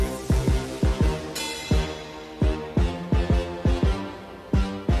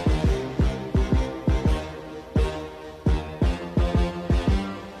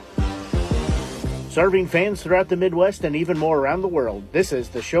Serving fans throughout the Midwest and even more around the world, this is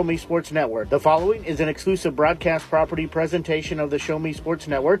the Show Me Sports Network. The following is an exclusive broadcast property presentation of the Show Me Sports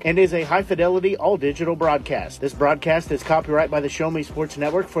Network and is a high-fidelity, all-digital broadcast. This broadcast is copyright by the Show Me Sports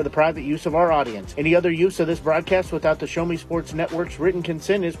Network for the private use of our audience. Any other use of this broadcast without the Show Me Sports Network's written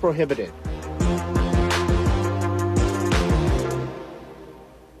consent is prohibited.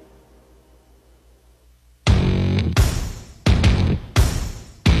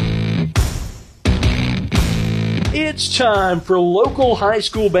 It's time for local high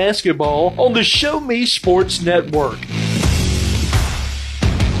school basketball on the Show Me Sports Network.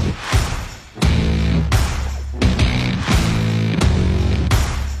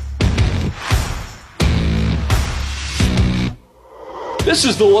 This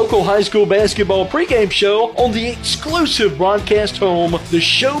is the local high school basketball pregame show on the exclusive broadcast home, the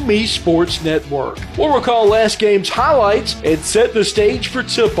Show Me Sports Network. We'll recall last game's highlights and set the stage for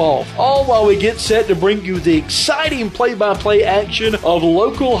tip-off, all while we get set to bring you the exciting play-by-play action of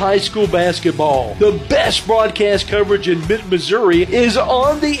local high school basketball. The best broadcast coverage in mid-Missouri is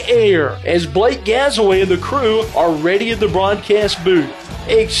on the air as Blake Gazaway and the crew are ready in the broadcast booth.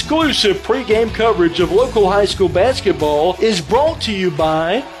 Exclusive pregame coverage of local high school basketball is brought to you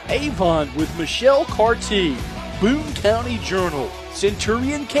by Avon with Michelle Carty, Boone County Journal,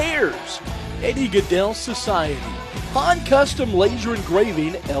 Centurion Cares, Eddie Goodell Society, Han Custom Laser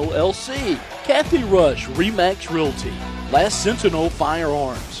Engraving LLC, Kathy Rush Remax Realty, Last Sentinel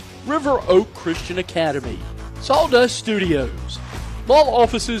Firearms, River Oak Christian Academy, Sawdust Studios, law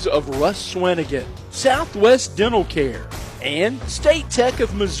offices of Russ Swanigan, Southwest Dental Care, and State Tech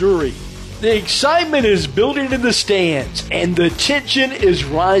of Missouri. The excitement is building in the stands, and the tension is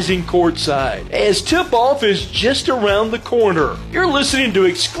rising courtside as tip-off is just around the corner. You're listening to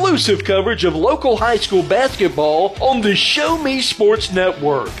exclusive coverage of local high school basketball on the Show Me Sports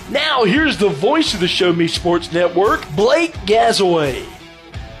Network. Now, here's the voice of the Show Me Sports Network, Blake Gazaway.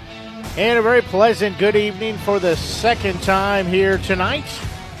 And a very pleasant good evening for the second time here tonight.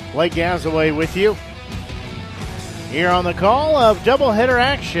 Blake Gazaway with you here on the call of doubleheader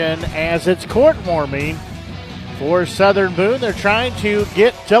action as it's court warming for Southern Boone. They're trying to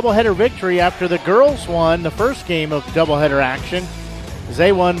get doubleheader victory after the girls won the first game of doubleheader action as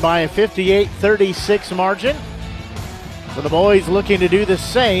they won by a 58-36 margin. So the boys looking to do the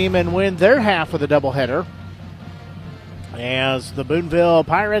same and win their half of the doubleheader as the Booneville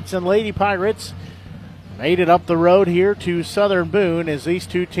Pirates and Lady Pirates made it up the road here to Southern Boone as these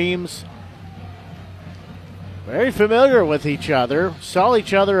two teams very familiar with each other. Saw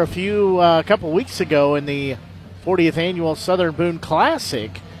each other a couple weeks ago in the 40th annual Southern Boone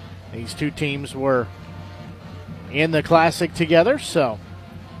Classic. These two teams were in the Classic together, so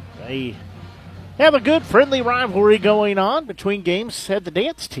they have a good friendly rivalry going on between games. Had the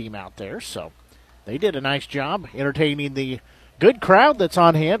dance team out there, so they did a nice job entertaining the good crowd that's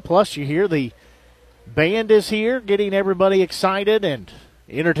on hand. Plus, you hear the band is here, getting everybody excited and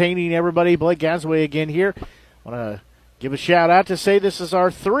entertaining everybody. Blake Gazaway again here. I want to give a shout-out to say this is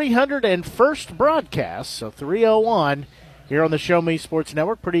our 301st broadcast, so 301 here on the Show Me Sports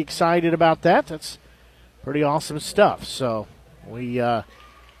Network. Pretty excited about that. That's pretty awesome stuff. So we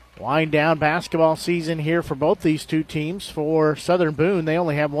wind down basketball season here for both these two teams. For Southern Boone, they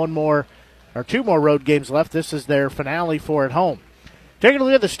only have two more road games left. This is their finale for at home. Taking a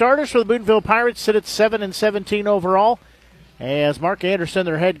look at the starters for the Booneville Pirates, sit at 7-17 overall. As Mark Anderson,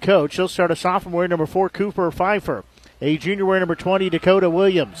 their head coach, he'll start a sophomore wearing number 4, Cooper Pfeiffer. A junior wearing number 20, Dakota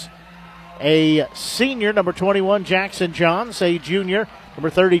Williams. A senior, number 21, Jackson Johns. A junior,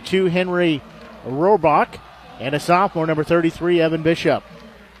 number 32, Henry Rohrbach. And a sophomore, number 33, Evan Bishop.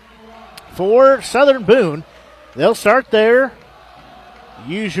 For Southern Boone, they'll start their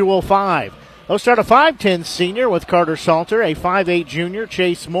usual 5. They'll start a 5'10 senior with Carter Salter, a 5'8 junior,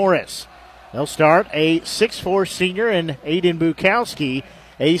 Chase Morris. They'll start a 6'4 senior in Aiden Bukowski,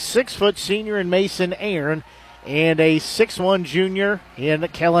 a 6' senior in Mason Aaron, and a 6'1 junior in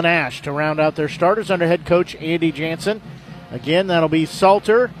Kellen Ash to round out their starters under head coach Andy Jansen. Again, that'll be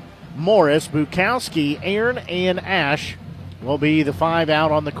Salter, Morris, Bukowski, Aaron, and Ash will be the 5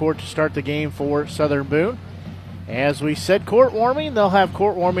 out on the court to start the game for Southern Boone. As we said, court warming. They'll have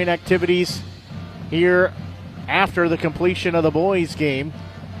court warming activities here after the completion of the boys' game.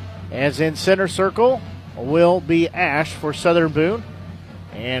 As in center circle will be Ash for Southern Boone.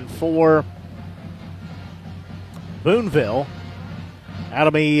 And for Booneville,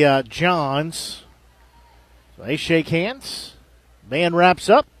 that'll be Johns. So they shake hands. Band wraps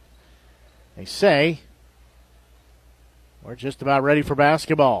up. They say, we're just about ready for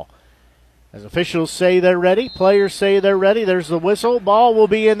basketball. As officials say they're ready, players say they're ready, there's the whistle. Ball will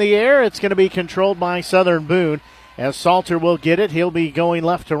be in the air. It's going to be controlled by Southern Boone. As Salter will get it, he'll be going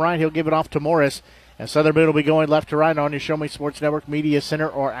left to right. He'll give it off to Morris. As Southern Boone will be going left to right on your Show Me Sports Network Media Center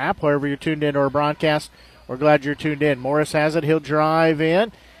or app, wherever you're tuned in to our broadcast. We're glad you're tuned in. Morris has it. He'll drive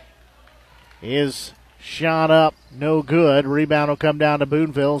in. His shot up, no good. Rebound will come down to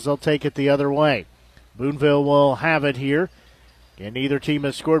Booneville as they'll take it the other way. Booneville will have it here. And neither team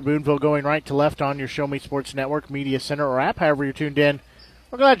has scored. Booneville going right to left on your Show Me Sports Network Media Center or app, however you're tuned in.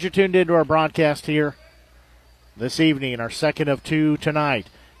 We're glad you're tuned in to our broadcast here this evening, our second of two tonight.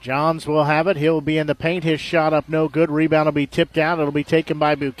 Johns will have it. He'll be in the paint. His shot up no good. Rebound will be tipped down. It'll be taken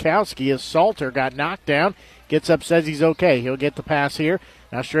by Bukowski as Salter got knocked down. Gets up, says he's okay. He'll get the pass here.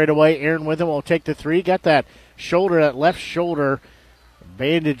 Now straight away, Aaron with him will take the three. Got that shoulder, that left shoulder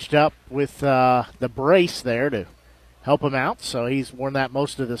bandaged up with the brace there to help him out. So he's worn that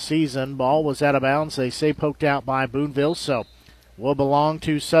most of the season. Ball was out of bounds. They say poked out by Booneville. So will belong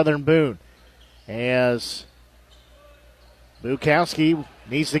to Southern Boone. As Bukowski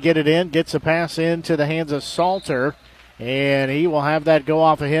needs to get it in. Gets a pass into the hands of Salter. And he will have that go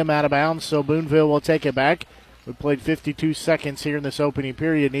off of him out of bounds. So Booneville will take it back. We played 52 seconds here in this opening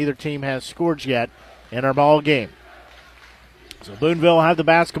period. Neither team has scored yet in our ball game. So Booneville will have the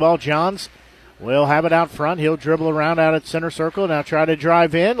basketball. Johns will have it out front. He'll dribble around out at center circle. Now try to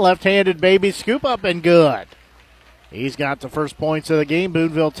drive in. Left-handed baby scoop up and good. He's got the first points of the game.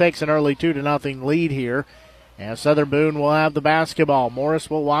 Booneville takes an early 2-0 lead here. And Southern Boone will have the basketball. Morris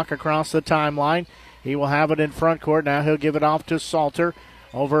will walk across the timeline. He will have it in front court. Now he'll give it off to Salter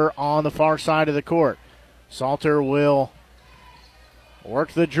over on the far side of the court. Salter will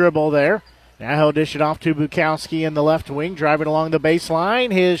work the dribble there. Now he'll dish it off to Bukowski in the left wing, driving along the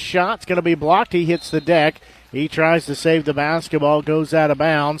baseline. His shot's going to be blocked. He hits the deck. He tries to save the basketball, goes out of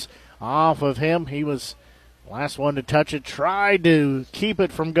bounds. Off of him, he was the last one to touch it. Tried to keep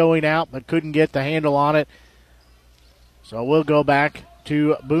it from going out, but couldn't get the handle on it. So we'll go back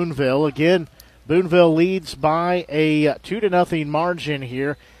to Booneville. Again, Booneville leads by a 2-0 margin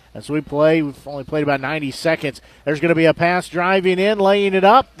here. As we play, we've only played about 90 seconds. There's going to be a pass driving in, laying it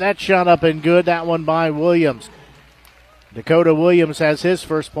up. That shot up and good. That one by Williams. Dakota Williams has his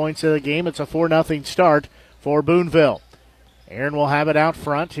first points of the game. It's a 4-0 start for Booneville. Aaron will have it out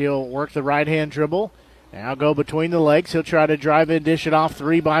front. He'll work the right-hand dribble. Now go between the legs. He'll try to drive in, dish it off.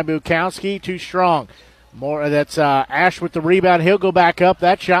 Three by Bukowski. Too strong. That's Ash with the rebound. He'll go back up.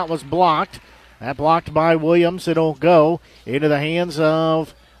 That shot was blocked. That blocked by Williams. It'll go into the hands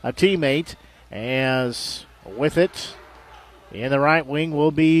of a teammate, as with it in the right wing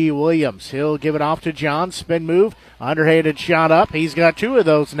will be Williams. He'll give it off to John. Spin move, underhanded shot up. He's got two of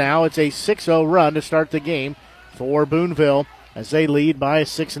those now. It's a 6-0 run to start the game for Booneville as they lead by a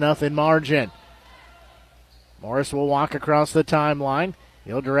 6-0 margin. Morris will walk across the timeline.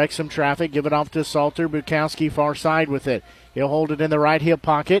 He'll direct some traffic, give it off to Salter. Bukowski far side with it. He'll hold it in the right hip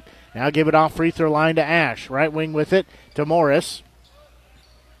pocket. Now give it off free throw line to Ash. Right wing with it to Morris.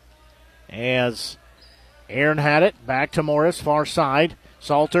 As Aaron had it, back to Morris, far side.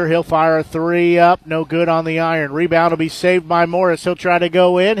 Salter, he'll fire a three up, no good on the iron. Rebound will be saved by Morris. He'll try to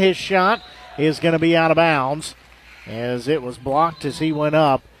go in. His shot is going to be out of bounds as it was blocked as he went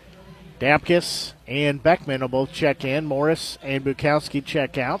up. Dapkus and Beckman will both check in. Morris and Bukowski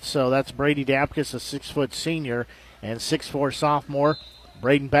check out. So that's Brady Dapkus, a 6-foot senior, and 6'4" sophomore,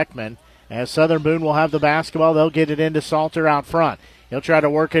 Braden Beckman. As Southern Boone will have the basketball, they'll get it into Salter out front. He'll try to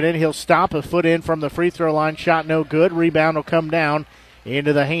work it in. He'll stop a foot in from the free throw line. Shot no good. Rebound will come down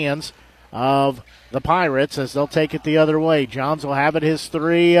into the hands of the Pirates as they'll take it the other way. Johns will have it. His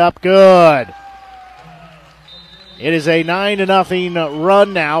three up good. It is a 9-0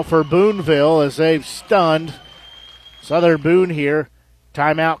 run now for Booneville as they've stunned Southern Boone here.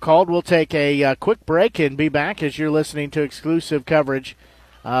 Timeout called. We'll take a quick break and be back as you're listening to exclusive coverage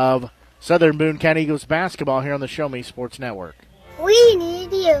of Southern Boone County Eagles basketball here on the Show Me Sports Network. We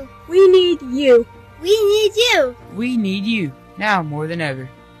need you. We need you. We need you. We need you, now more than ever.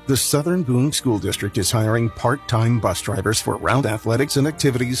 The Southern Boone School District is hiring part-time bus drivers for route athletics and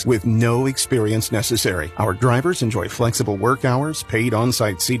activities with no experience necessary. Our drivers enjoy flexible work hours, paid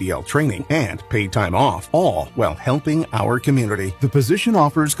on-site CDL training, and paid time off, all while helping our community. The position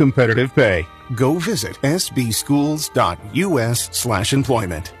offers competitive pay. Go visit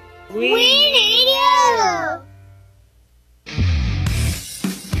sbschools.us/employment. We need you.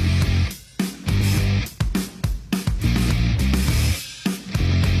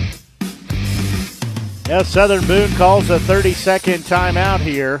 Yes, Southern Boone calls a 30-second timeout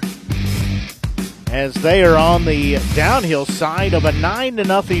here as they are on the downhill side of a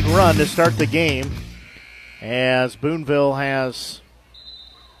 9-0 run to start the game, as Boonville has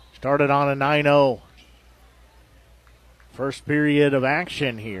started on a 9-0 first period of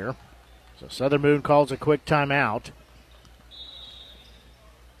action here. So Southern Boone calls a quick timeout.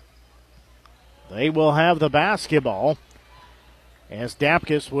 They will have the basketball as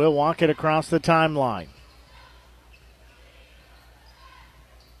Dapkus will walk it across the timeline.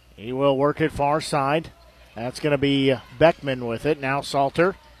 He will work it far side. That's going to be Beckman with it. Now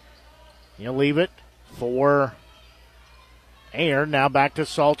Salter. He'll leave it for Ayer. Now back to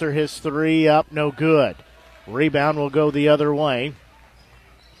Salter. His three up, no good. Rebound will go the other way,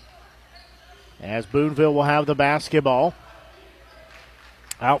 as Boonville will have the basketball.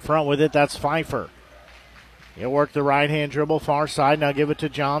 Out front with it, that's Pfeiffer. He'll work the right-hand dribble, far side. Now give it to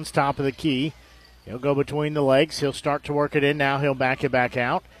Johns, top of the key. He'll go between the legs. He'll start to work it in. Now he'll back it back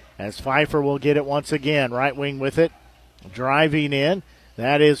out, as Pfeiffer will get it once again. Right wing with it, driving in.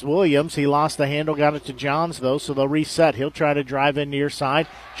 That is Williams. He lost the handle, got it to Johns, though, so they'll reset. He'll try to drive in near side.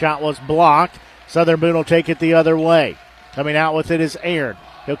 Shot was blocked. Southern Boone will take it the other way. Coming out with it is Aaron.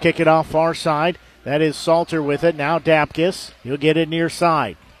 He'll kick it off far side. That is Salter with it. Now Dapkus. He'll get it near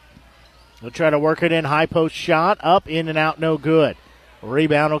side. He'll try to work it in. High post shot. Up, in and out, no good.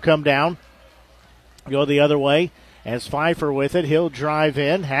 Rebound will come down. Go the other way. As Pfeiffer with it, he'll drive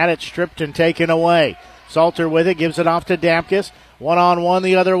in. Had it stripped and taken away. Salter with it. Gives it off to Dapkus. One-on-one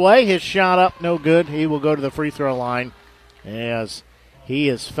the other way. His shot up, no good. He will go to the free throw line as he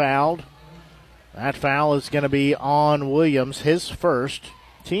is fouled. That foul is going to be on Williams, his first,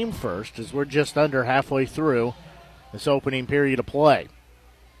 team first, as we're just under halfway through this opening period of play.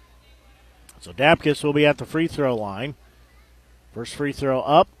 So Dapkus will be at the free throw line. First free throw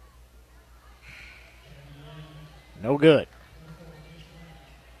up. No good.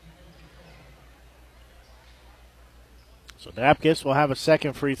 So Dapkus will have a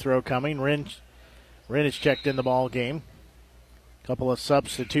second free throw coming. Wren is checked in the ball game. Couple of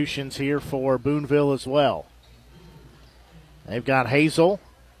substitutions here for Boonville as well. They've got Hazel,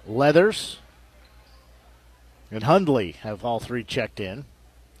 Leathers, and Hundley have all three checked in.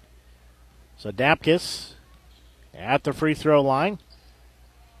 So Dapkus at the free throw line.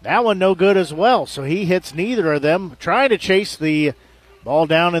 That one no good as well, so he hits neither of them. Trying to chase the ball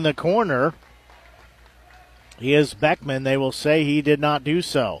down in the corner. He is Beckman. They will say he did not do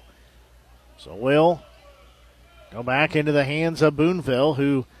so. So will go back into the hands of Boonville,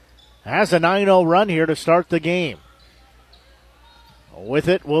 who has a 9-0 run here to start the game. With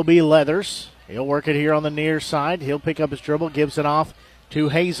it will be Leathers. He'll work it here on the near side. He'll pick up his dribble, gives it off to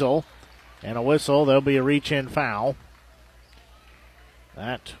Hazel. And a whistle. There'll be a reach-in foul.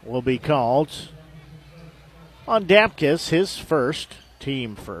 That will be called on Dapkus, his first,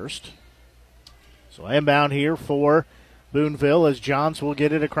 team first. So inbound here for Boonville as Johns will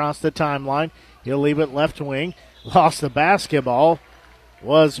get it across the timeline. He'll leave it left wing. Lost the basketball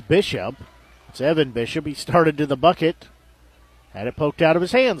was Bishop. It's Evan Bishop. He started to the bucket. Had it poked out of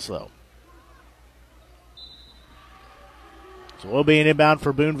his hands, though. So we'll be an inbound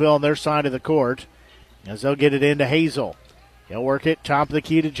for Boonville on their side of the court as they'll get it into Hazel. He'll work it top of the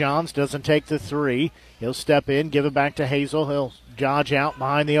key to Johns. Doesn't take the three. He'll step in, give it back to Hazel. He'll dodge out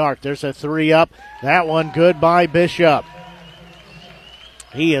behind the arc. There's a three up. That one good by Bishop.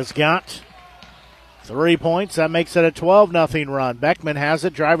 He has got 3 points. That makes it a 12-0 run. Beckman has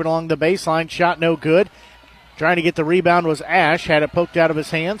it, driving along the baseline. Shot no good. Trying to get the rebound was Ash. Had it poked out of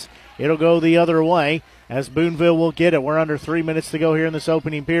his hands. It'll go the other way as Boonville will get it. We're under 3 minutes to go here in this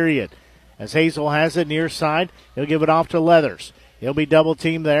opening period. As Hazel has it near side, he'll give it off to Leathers. He'll be double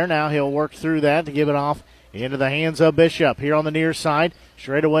teamed there. Now he'll work through that to give it off into the hands of Bishop. Here on the near side,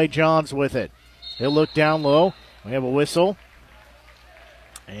 straight away Johns with it. He'll look down low. We have a whistle.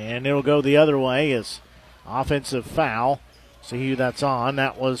 And it'll go the other way as offensive foul. See who that's on.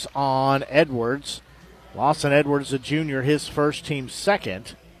 That was on Edwards. Lawson Edwards, a junior, his first, team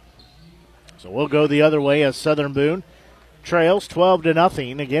second. So we'll go the other way as Southern Boone trails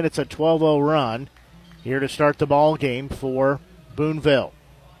 12-0. Again, it's a 12-0 run here to start the ball game for Boonville.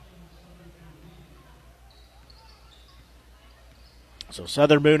 So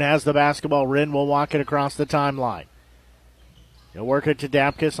Southern Boone has the basketball. Wren will walk it across the timeline. He'll work it to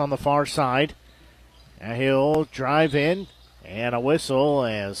Dapkus on the far side. And he'll drive in, and a whistle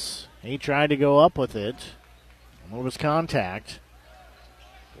as he tried to go up with it. And there was contact.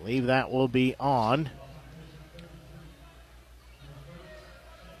 I believe that will be on.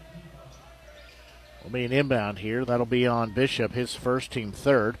 Will be an inbound here. That'll be on Bishop, his first, team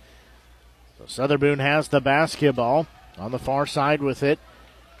third. So Southern Boone has the basketball on the far side with it.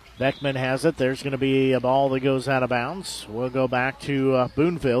 Beckman has it. There's going to be a ball that goes out of bounds. We'll go back to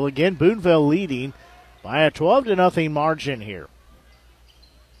Boonville. Again, Boonville leading by a 12-0 margin here.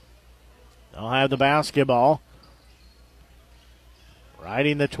 They'll have the basketball.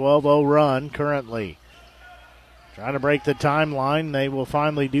 Riding the 12-0 run currently. Trying to break the timeline. They will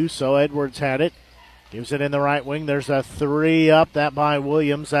finally do so. Edwards had it. Gives it in the right wing. There's a three up. That by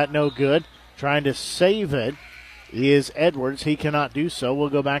Williams. That no good. Trying to save it is Edwards. He cannot do so. We'll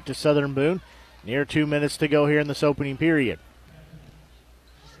go back to Southern Boone. Near 2 minutes to go here in this opening period.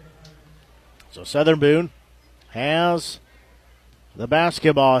 So Southern Boone has the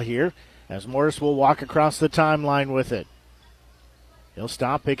basketball here as Morris will walk across the timeline with it. He'll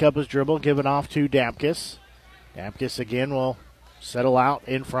stop, pick up his dribble, give it off to Dapkus. Dapkus again will settle out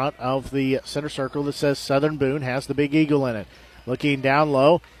in front of the center circle that says Southern Boone, has the Big Eagle in it. Looking down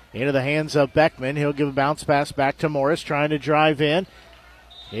low into the hands of Beckman. He'll give a bounce pass back to Morris, trying to drive in.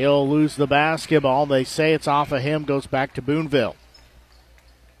 He'll lose the basketball. They say it's off of him, goes back to Boonville.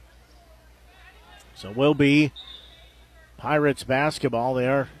 So will be Pirates basketball. They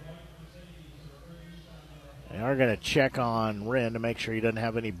are going to check on Wren to make sure he doesn't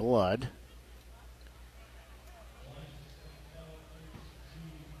have any blood.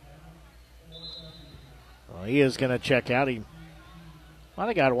 Well, he is going to check out. He might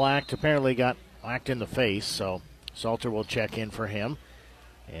have got whacked. Apparently got whacked in the face, so Salter will check in for him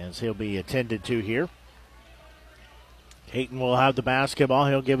as he'll be attended to here. Hayton will have the basketball.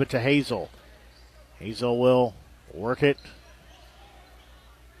 He'll give it to Hazel. Hazel will work it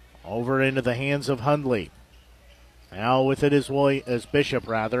over into the hands of Hundley. Now with it is Bishop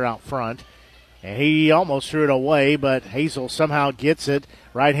out front. And he almost threw it away, but Hazel somehow gets it.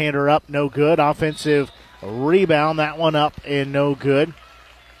 Right-hander up, no good. Offensive rebound, that one up and no good.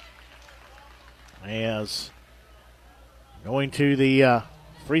 As going to the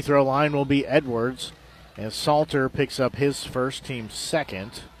free throw line will be Edwards, as Salter picks up his first, team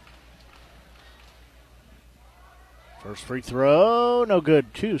second. First free throw, no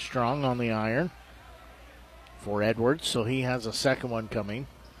good. Too strong on the iron for Edwards, so he has a second one coming.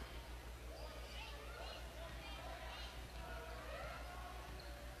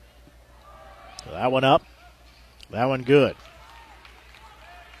 So that one up, that one good.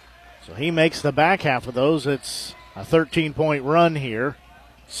 So he makes the back half of those. It's a 13-point run here.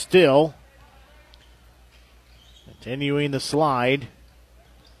 Still continuing the slide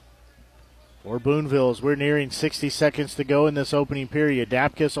for Boonville as we're nearing 60 seconds to go in this opening period.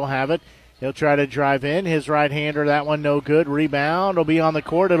 Dapkus will have it. He'll try to drive in. His right-hander, that one no good. Rebound will be on the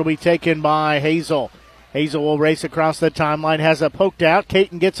court. It'll be taken by Hazel. Hazel will race across the timeline, has it poked out.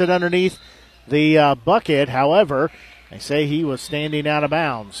 Caton gets it underneath the bucket. However, they say he was standing out of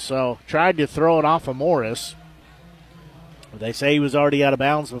bounds. So tried to throw it off of Morris. They say he was already out of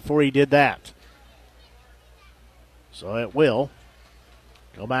bounds before he did that. So it will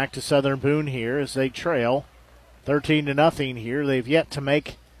go back to Southern Boone here as they trail 13-0 here. They've yet to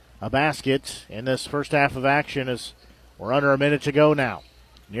make a basket in this first half of action as we're under a minute to go now.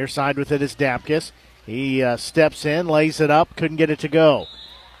 Near side with it is Dapkus. He steps in, lays it up, couldn't get it to go.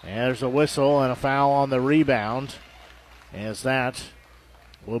 And there's a whistle and a foul on the rebound as that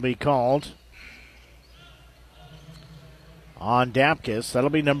will be called on Dapkus. That'll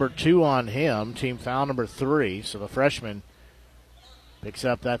be number 2 on him, team foul number 3. So the freshman picks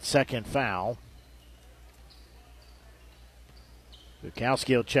up that second foul.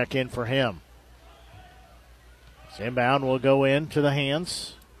 Bukowski will check in for him. Inbound will go into the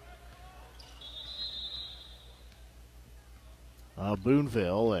hands of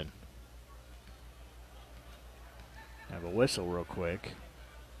Boonville and have a whistle real quick.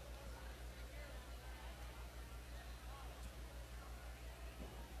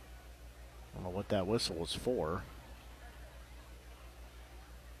 I don't know what that whistle was for.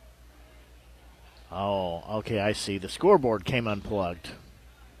 Oh, okay, I see. The scoreboard came unplugged.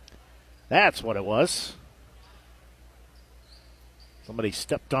 That's what it was. Somebody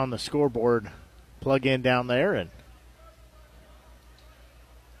stepped on the scoreboard plug-in down there and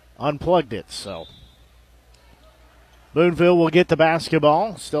unplugged it. So Boonville will get the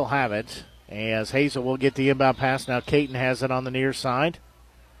basketball, still have it, as Hazel will get the inbound pass. Now Caton has it on the near side.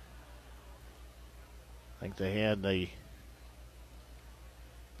 I think they had the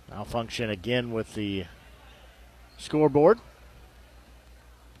malfunction again with the scoreboard.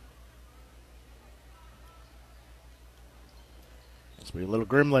 Must be a little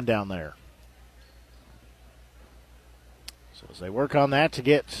gremlin down there. So as they work on that to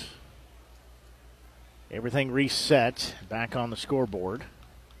get everything reset back on the scoreboard.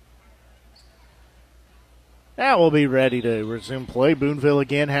 That will be ready to resume play. Boonville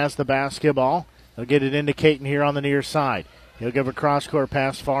again has the basketball. They'll get it into Caton here on the near side. He'll give a cross-court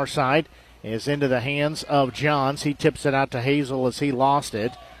pass far side. Is into the hands of Johns. He tips it out to Hazel as he lost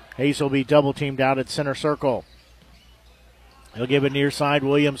it. Hazel will be double-teamed out at center circle. He'll give it near side.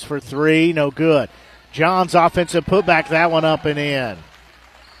 Williams for three. No good. Johns offensive putback. That one up and in.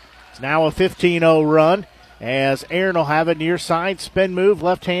 It's now a 15-0 run as Aaron will have it near side. Spin move.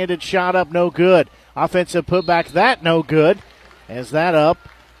 Left-handed shot up. No good. Offensive putback. That no good. As that up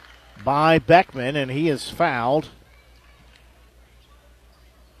by Beckman, and he is fouled.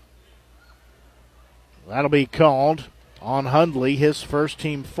 That'll be called on Hundley, his first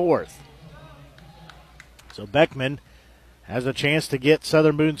team fourth. So Beckman has a chance to get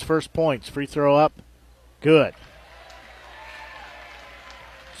Southern Boone's first points. Free throw up. Good.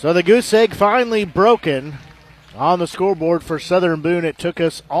 So the goose egg finally broken on the scoreboard for Southern Boone. It took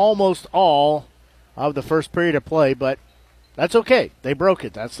us almost all of the first period of play, but that's okay. They broke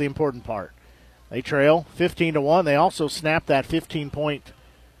it. That's the important part. They trail 15-1. They also snapped that 15-point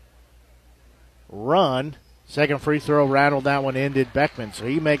run. Second free throw rattled. That one ended Beckman, so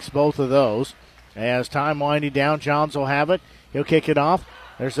he makes both of those. As time winding down, Johns will have it. He'll kick it off.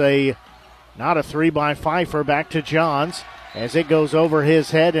 There's not a three by Pfeiffer. Back to Johns as it goes over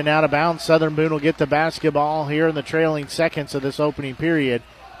his head and out of bounds. Southern Boone will get the basketball here in the trailing seconds of this opening period.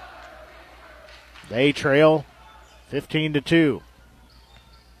 They trail 15-2.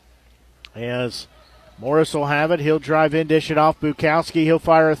 As Morris will have it, he'll drive in, dish it off. Bukowski, he'll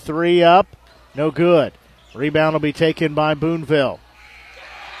fire a three up. No good. Rebound will be taken by Boonville.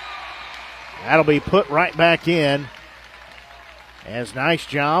 That'll be put right back in. As nice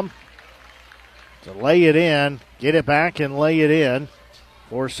job to lay it in, get it back and lay it in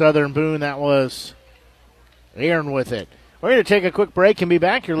for Southern Boone. That was Aaron with it. We're going to take a quick break and be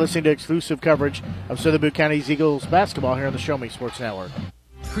back. You're listening to exclusive coverage of Southern Boone County's Eagles basketball here on the Show Me Sports Network.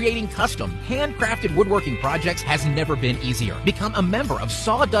 Creating custom, handcrafted woodworking projects has never been easier. Become a member of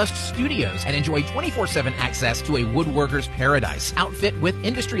Sawdust Studios and enjoy 24/7 access to a woodworker's paradise. Outfit with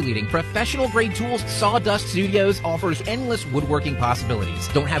industry-leading professional-grade tools, Sawdust Studios offers endless woodworking possibilities.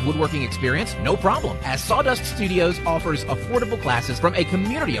 Don't have woodworking experience? No problem, as Sawdust Studios offers affordable classes from a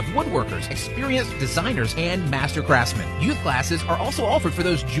community of woodworkers, experienced designers, and master craftsmen. Youth classes are also offered for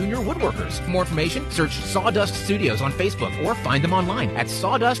those junior woodworkers. For more information, search Sawdust Studios on Facebook or find them online at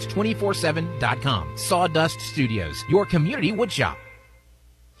sawdust247.com. Sawdust Studios, your community woodshop.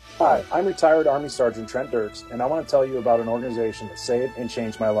 Hi, I'm retired Army Sergeant Trent Dirks, and I want to tell you about an organization that saved and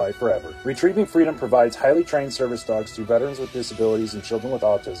changed my life forever. Retrieving Freedom provides highly trained service dogs to veterans with disabilities and children with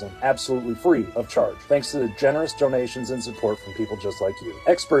autism, absolutely free of charge, thanks to the generous donations and support from people just like you.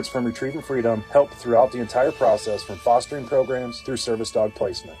 Experts from Retrieving Freedom help throughout the entire process, from fostering programs through service dog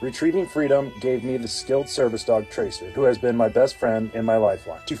placement. Retrieving Freedom gave me the skilled service dog Tracer, who has been my best friend and my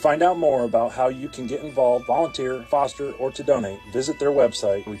lifeline. To find out more about how you can get involved, volunteer, foster, or to donate, visit their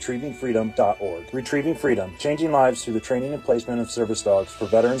website, retrievingfreedom.org. Retrieving Freedom, changing lives through the training and placement of service dogs for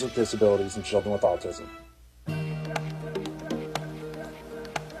veterans with disabilities and children with autism.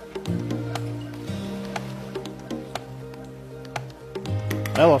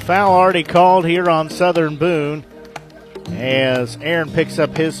 Well, a foul already called here on Southern Boone as Aaron picks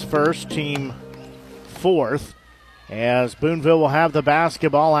up his first, team fourth, as Boonville will have the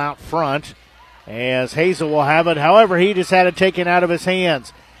basketball out front, as Hazel will have it. However, he just had it taken out of his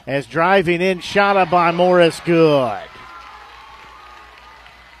hands. As driving in, shot up by Morris, good.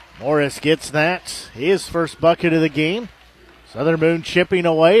 Morris gets that, his first bucket of the game. Southern Boone chipping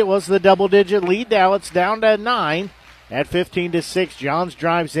away. It was the double-digit lead. Now it's down to 9 at 15-6. Johns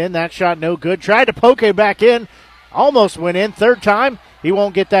drives in. That shot no good. Tried to poke it back in. Almost went in. Third time, he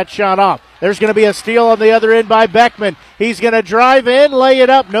won't get that shot off. There's going to be a steal on the other end by Beckman. He's going to drive in, lay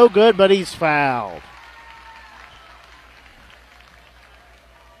it up. No good, but he's fouled.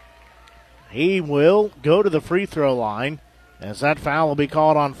 He will go to the free throw line as that foul will be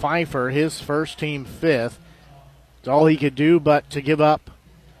called on Pfeiffer, his first, team fifth. It's all he could do but to give up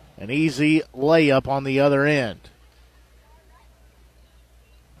an easy layup on the other end.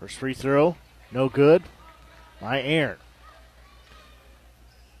 First free throw, no good by Aaron.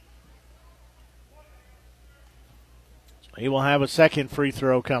 He will have a second free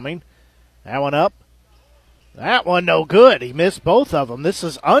throw coming. That one up. That one no good. He missed both of them. This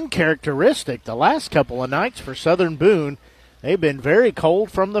is uncharacteristic the last couple of nights for Southern Boone. They've been very cold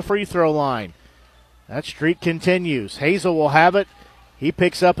from the free throw line. That streak continues. Hazel will have it. He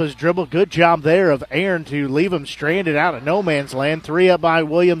picks up his dribble. Good job there of Aaron to leave him stranded out of no man's land. Three up by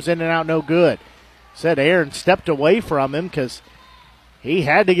Williams, in and out, no good. Said Aaron stepped away from him because He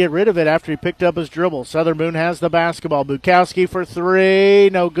had to get rid of it after he picked up his dribble. Southern Boone has the basketball. Bukowski for three.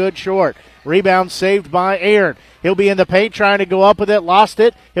 No good, short. Rebound saved by Aaron. He'll be in the paint trying to go up with it. Lost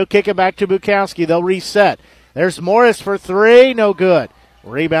it. He'll kick it back to Bukowski. They'll reset. There's Morris for three. No good.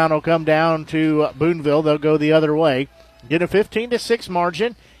 Rebound will come down to Boonville. They'll go the other way. Get a 15-6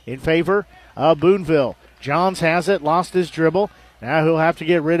 margin in favor of Boonville. Johns has it. Lost his dribble. Now he'll have to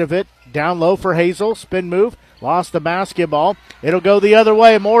get rid of it. Down low for Hazel. Spin move. Lost the basketball. It'll go the other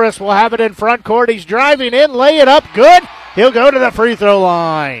way. Morris will have it in front court. He's driving in. Lay it up. Good. He'll go to the free throw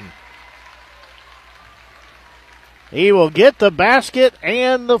line. He will get the basket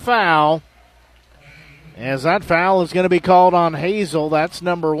and the foul. As that foul is going to be called on Hazel. That's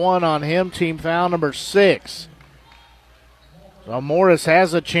number 1 on him. Team foul number 6. So Morris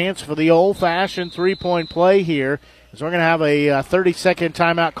has a chance for the old-fashioned three-point play here. So we're going to have a 30-second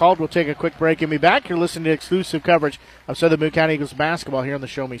timeout called. We'll take a quick break and be back. You're listening to exclusive coverage of Southern Boone County Eagles basketball here on the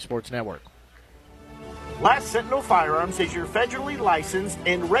Show Me Sports Network. Last Sentinel Firearms is your federally licensed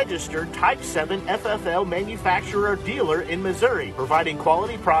and registered Type 7 FFL manufacturer dealer in Missouri, providing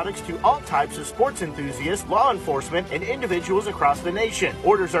quality products to all types of sports enthusiasts, law enforcement, and individuals across the nation.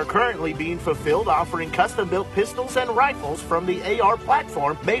 Orders are currently being fulfilled, offering custom-built pistols and rifles from the AR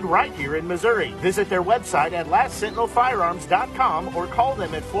platform made right here in Missouri. Visit their website at lastsentinelfirearms.com or call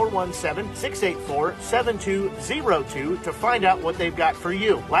them at 417-684-7202 to find out what they've got for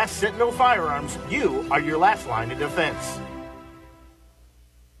you. Last Sentinel Firearms, you are your last line of defense.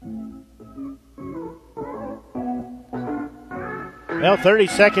 Well,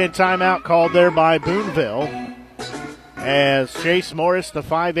 30-second timeout called there by Boonville. As Chase Morris, the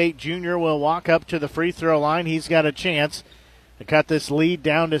 5'8 junior, will walk up to the free throw line. He's got a chance to cut this lead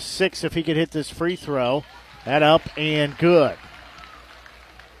down to 6 if he could hit this free throw. That up and good.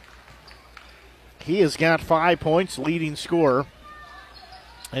 He has got 5 points, leading scorer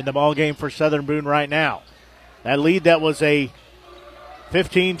in the ball game for Southern Boone right now. That lead that was a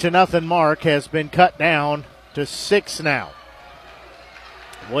 15-0 mark has been cut down to 6 now.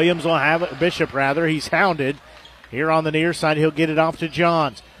 Williams will have it, Bishop rather. He's hounded. Here on the near side, he'll get it off to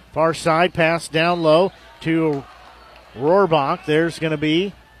Johns. Far side pass down low to Rohrbach. There's going to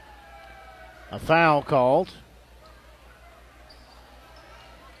be a foul called.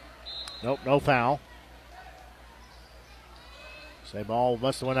 Nope, no foul. Say ball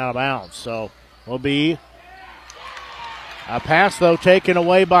must have went out of bounds. So will be a pass, though, taken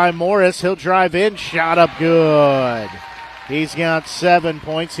away by Morris. He'll drive in. Shot up good. He's got 7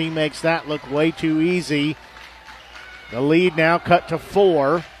 points. He makes that look way too easy. The lead now cut to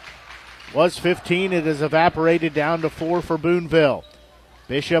 4. Was 15. It has evaporated down to 4 for Boonville.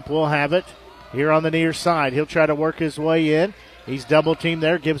 Bishop will have it here on the near side. He'll try to work his way in. He's double-teamed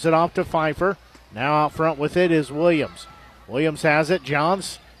there. Gives it off to Pfeiffer. Now out front with it is Williams. Williams has it.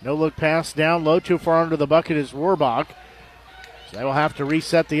 Johns, no-look pass down low. Too far under the bucket is Rohrbach. So they will have to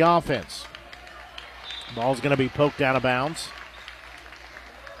reset the offense. Ball's going to be poked out of bounds.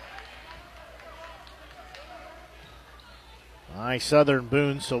 Nice Southern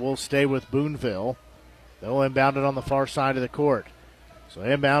Boone, so we'll stay with Boonville. They'll inbound it on the far side of the court. So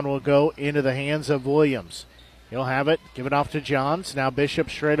inbound will go into the hands of Williams. He'll have it, give it off to Johns. Now Bishop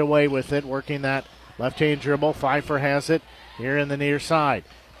straight away with it, working that left-hand dribble. Pfeiffer has it here in the near side.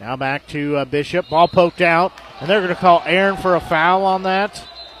 Now back to Bishop. Ball poked out, and they're going to call Aaron for a foul on that.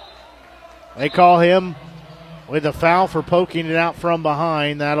 They call him with a foul for poking it out from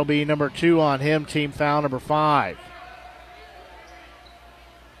behind. That'll be number 2 on him, team foul number 5.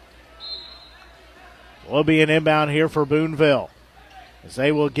 Will be an inbound here for Boonville, as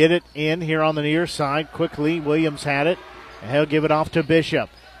they will get it in here on the near side quickly. Williams had it, and he'll give it off to Bishop.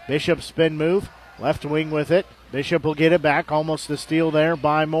 Bishop spin move, left wing with it. Bishop will get it back, almost a steal there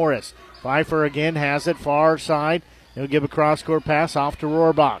by Morris. Pfeiffer again has it, far side. He'll give a cross-court pass off to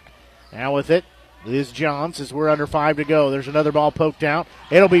Rohrbach. Now with it is Johns as we're under 5 to go. There's another ball poked out.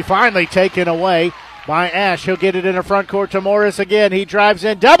 It'll be finally taken away by Ash. He'll get it in the front court to Morris again. He drives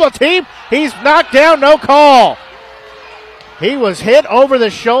in, double team. He's knocked down, no call. He was hit over the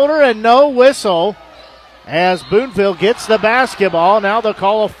shoulder and no whistle as Boonville gets the basketball. Now they'll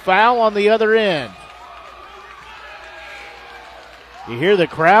call a foul on the other end. You hear the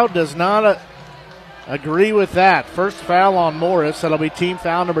crowd does not agree with that. First foul on Morris. That'll be team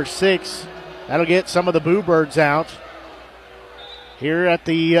foul number 6. That'll get some of the Boo Birds out here at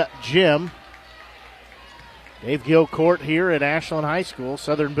the gym. Dave Gill Court here at Ashland High School.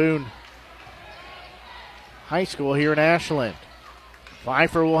 Southern Boone High School here in Ashland.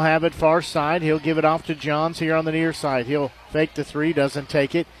 Pfeiffer will have it far side. He'll give it off to Johns here on the near side. He'll fake the 3, doesn't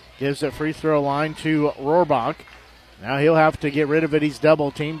take it. Gives it free throw line to Rohrbach. Now he'll have to get rid of it. He's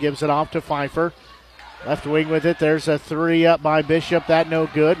double teamed. Gives it off to Pfeiffer. Left wing with it. There's a three up by Bishop. That no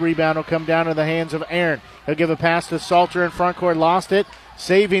good. Rebound will come down to the hands of Aaron. He'll give a pass to Salter in front court. Lost it.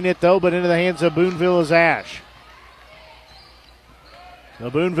 Saving it, though, but into the hands of Boonville is Ash. So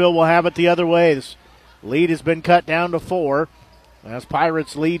Boonville will have it the other way. This lead has been cut down to 4. As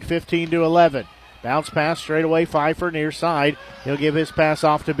Pirates lead 15-11. Bounce pass straight away. Pfeiffer near side. He'll give his pass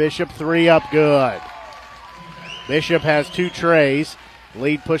off to Bishop. 3 up, good. Bishop has 2 trays.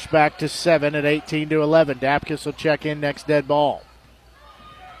 Lead pushed back to 7 at 18-11. Dapkus will check in next dead ball.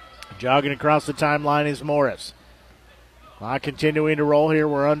 Jogging across the timeline is Morris. Continuing to roll here.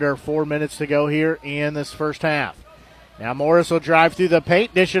 We're under 4 minutes to go here in this first half. Now Morris will drive through the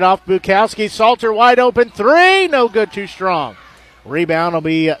paint. Dish it off Bukowski. Salter wide open. 3. No good. Too strong. Rebound will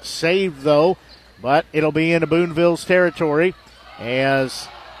be saved, though, but it'll be into Boonville's territory. As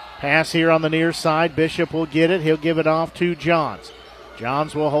pass here on the near side. Bishop will get it. He'll give it off to Johns.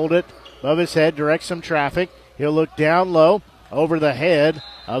 Johns will hold it above his head, direct some traffic. He'll look down low over the head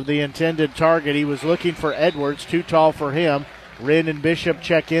of the intended target. He was looking for Edwards, too tall for him. Wren and Bishop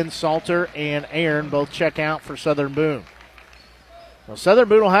check in. Salter and Aaron both check out for Southern Boone. Well, Southern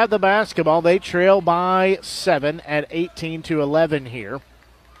Boone will have the basketball. They trail by 7 at 18-11 here.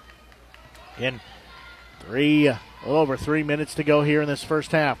 In a little over 3 minutes to go here in this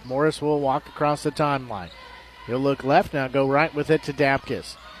first half. Morris will walk across the timeline. He'll look left, now go right with it to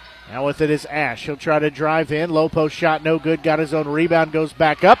Dapkus. Now with it is Ash. He'll try to drive in. Low post shot, no good. Got his own rebound, goes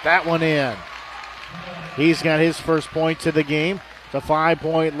back up. That one in. He's got his first points of the game. It's a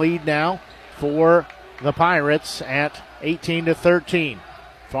 5-point lead now for the Pirates at 18-13.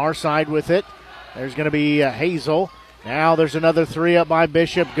 Far side with it. There's going to be Hazel. Now there's another 3 up by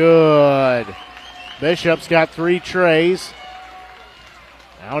Bishop. Good. Bishop's got 3 trays.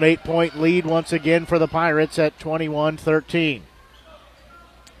 Now an 8-point lead once again for the Pirates at 21-13.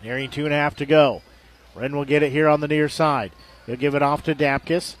 Nearing 2.5 to go. Wren will get it here on the near side. He'll give it off to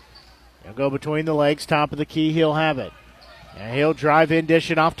Dapkus. He'll go between the legs. Top of the key, he'll have it. And he'll drive in, dish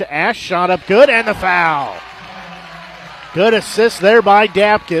it off to Ash. Shot up good, and the foul. Good assist there by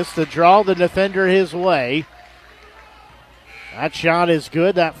Dapkus to draw the defender his way. That shot is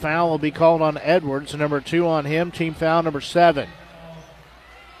good. That foul will be called on Edwards. Number 2 on him. Team foul number 7.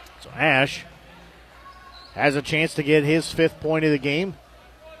 So Ash has a chance to get his 5th point of the game.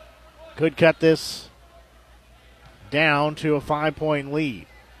 Could cut this down to a 5-point lead.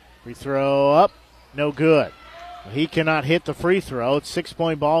 Free throw up, no good. He cannot hit the free throw. It's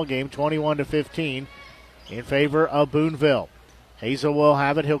 6-point ball game, 21-15 in favor of Boonville. Hazel will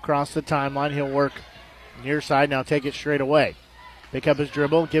have it. He'll cross the timeline. He'll work near side. Now take it straight away. Pick up his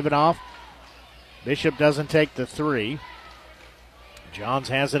dribble, give it off. Bishop doesn't take the 3. Johns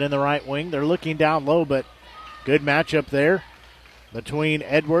has it in the right wing. They're looking down low, but good matchup there between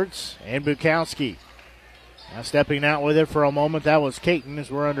Edwards and Bukowski. Now stepping out with it for a moment, that was Caton.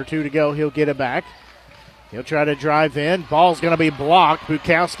 As we're under 2 to go, he'll get it back. He'll try to drive in. Ball's going to be blocked.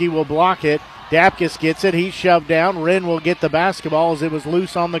 Bukowski will block it. Dapkus gets it. He's shoved down. Wren will get the basketball as it was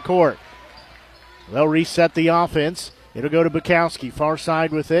loose on the court. They'll reset the offense. It'll go to Bukowski. Far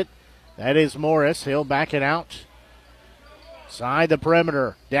side with it. That is Morris. He'll back it out. Side the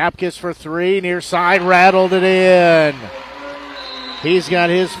perimeter. Dapkus for 3. Near side. Rattled it in. He's got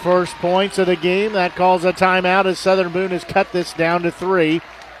his first points of the game. That calls a timeout as Southern Boone has cut this down to 3.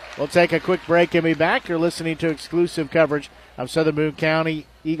 We'll take a quick break and be back. You're listening to exclusive coverage of Southern Boone County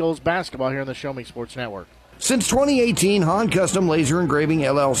Eagles basketball here on the Show Me Sports Network. Since 2018, Hahn Custom Laser Engraving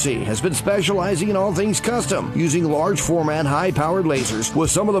LLC has been specializing in all things custom, using large format, high-powered lasers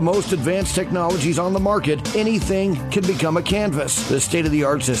with some of the most advanced technologies on the market. Anything can become a canvas. This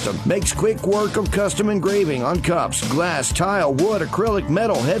state-of-the-art system makes quick work of custom engraving on cups, glass, tile, wood, acrylic,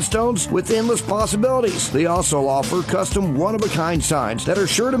 metal, headstones with endless possibilities. They also offer custom one-of-a-kind signs that are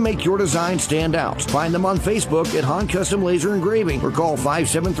sure to make your design stand out. Find them on Facebook at Hahn Custom Laser Engraving or call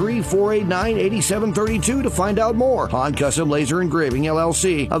 573-489-8732 to find out more. Hahn Custom Laser Engraving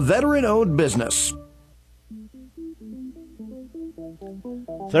LLC, a veteran-owned business.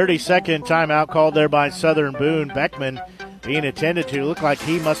 30-second timeout called there by Southern Boone. Beckman being attended to. Looked like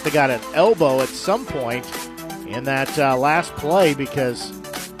he must have got an elbow at some point in that last play because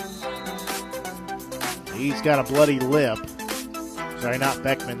he's got a bloody lip. Sorry, not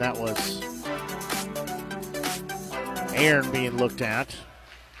Beckman. That was Aaron being looked at.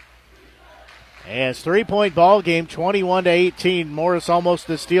 As 3-point ball game, 21-18. Morris almost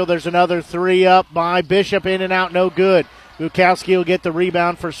to steal. There's another 3 up by Bishop, in and out, no good. Bukowski will get the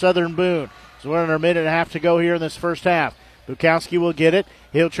rebound for Southern Boone. So we're under a minute and a half to go here in this first half. Bukowski will get it.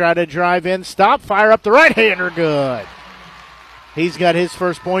 He'll try to drive in, stop, fire up the right-hander, good. He's got his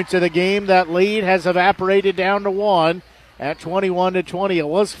first points of the game. That lead has evaporated down to 1 at 21-20. It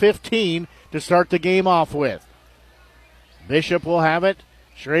was 15 to start the game off with. Bishop will have it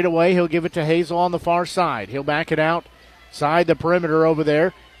straight away. He'll give it to Hazel on the far side. He'll back it out side the perimeter over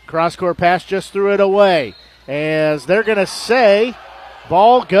there. Cross-court pass, just threw it away. As they're going to say,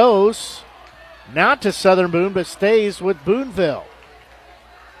 ball goes not to Southern Boone, but stays with Boonville.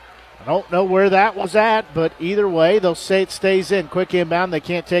 I don't know where that was at, but either way, they'll say it stays in. Quick inbound, they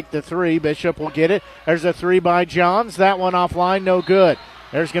can't take the three. Bishop will get it. There's a three by Johns. That one offline, no good.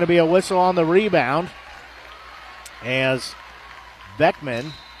 There's going to be a whistle on the rebound as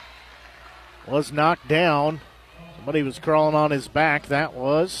Beckman was knocked down. Somebody was crawling on his back. That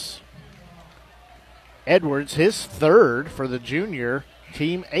was Edwards, his third for the junior,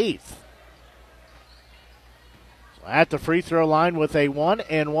 team 8th. So at the free throw line with a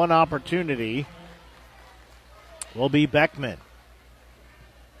 1-and-1 opportunity will be Beckman.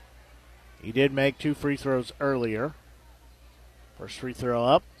 He did make 2 free throws earlier. First free throw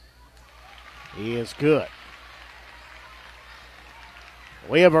up. He is good.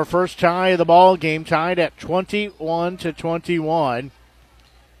 We have our first tie of the ball game, tied at 21-21.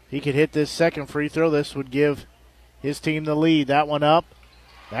 He could hit this second free throw. This would give his team the lead. That one up.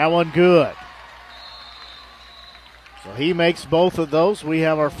 That one good. So he makes both of those. We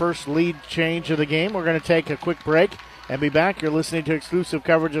have our first lead change of the game. We're going to take a quick break and be back. You're listening to exclusive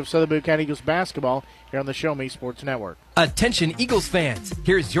coverage of Southern Boone County Eagles basketball here on the Show Me Sports Network. Attention Eagles fans,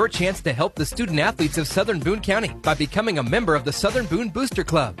 here's your chance to help the student athletes of Southern Boone County by becoming a member of the Southern Boone Booster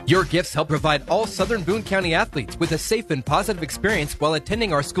Club. Your gifts help provide all Southern Boone County athletes with a safe and positive experience while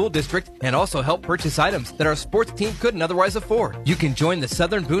attending our school district, and also help purchase items that our sports team couldn't otherwise afford. You can join the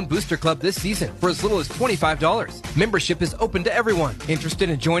Southern Boone Booster Club this season for as little as $25. Membership is open to everyone. Interested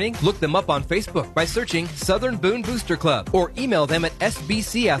in joining? Look them up on Facebook by searching Southern Boone Booster Club or email them at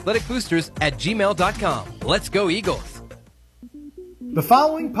sbcathleticboosters@gmail.com. Let's go Eagles! The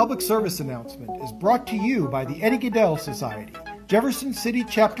following public service announcement is brought to you by the Eddie Gaedel Society, Jefferson City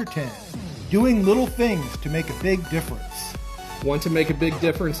Chapter 10, doing little things to make a big difference. Want to make a big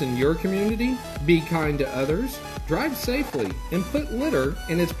difference in your community? Be kind to others, drive safely, and put litter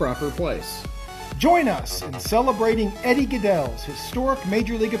in its proper place. Join us in celebrating Eddie Gaedel's historic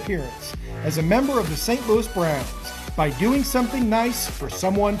Major League appearance as a member of the St. Louis Browns by doing something nice for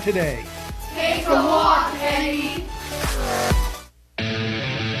someone today. Take a walk, Eddie!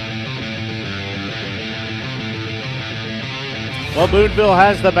 Well, Boonville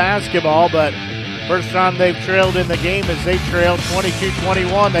has the basketball, but first time they've trailed in the game as they trailed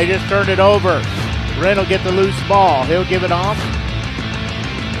 22-21. They just turned it over. Wren will get the loose ball. He'll give it off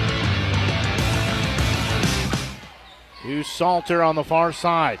to Salter on the far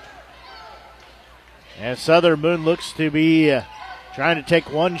side. And Southern Boone looks to be trying to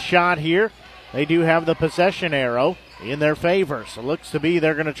take one shot here. They do have the possession arrow in their favor. So it looks to be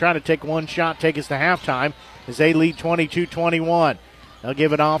they're going to try to take one shot, take us to halftime as they lead 22-21. They'll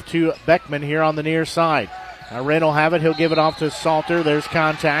give it off to Beckman here on the near side. Now Wren will have it. He'll give it off to Salter. There's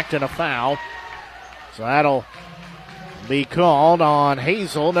contact and a foul. So that'll be called on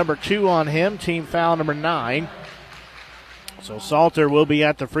Hazel. Number 2 on him. Team foul number 9. So Salter will be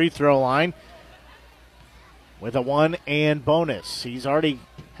at the free throw line with a 1-and bonus. He's already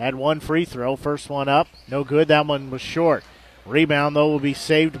had one free throw. First one up, no good. That one was short. Rebound, though, will be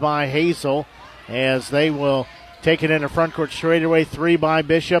saved by Hazel as they will take it into front court straight away. 3 by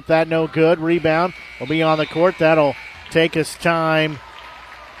Bishop. That no good. Rebound will be on the court. That'll take us time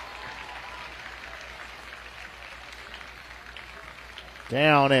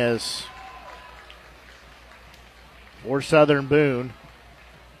down as for Southern Boone.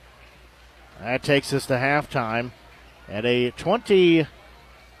 That takes us to halftime at a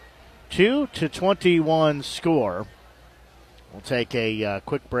 22-21 score. We'll take a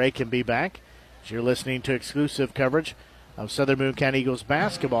quick break and be back. As you're listening to exclusive coverage of Southern Boone County Eagles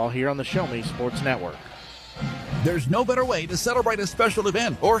basketball here on the Show Me Sports Network. There's no better way to celebrate a special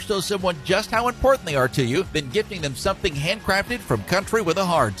event or show someone just how important they are to you than gifting them something handcrafted from Country with a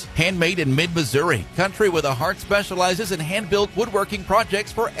Heart. Handmade in mid-Missouri, Country with a Heart specializes in hand-built woodworking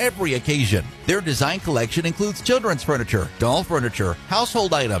projects for every occasion. Their design collection includes children's furniture, doll furniture,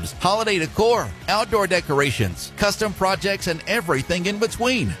 household items, holiday decor, outdoor decorations, custom projects, and everything in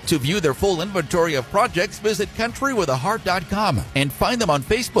between. To view their full inventory of projects, visit countrywithaheart.com and find them on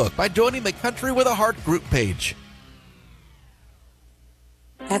Facebook by joining the Country with a Heart group page.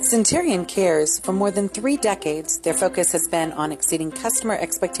 At Centurion Cares, for more than 3 decades, their focus has been on exceeding customer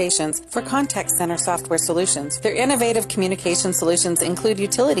expectations for contact center software solutions. Their innovative communication solutions include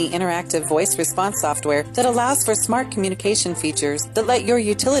utility interactive voice response software that allows for smart communication features that let your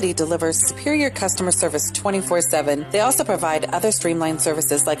utility deliver superior customer service 24/7. They also provide other streamlined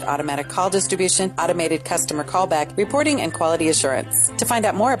services like automatic call distribution, automated customer callback, reporting, and quality assurance. To find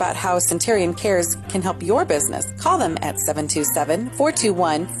out more about how Centurion Cares can help your business, call them at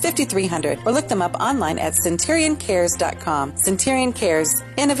 727-421-5300 or look them up online at centurioncares.com. Centurion Cares,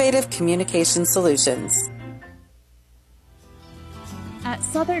 innovative communication solutions. At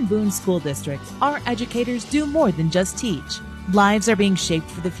Southern Boone School District, our educators do more than just teach. Lives are being shaped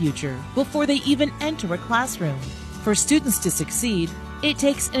for the future before they even enter a classroom. For students to succeed, it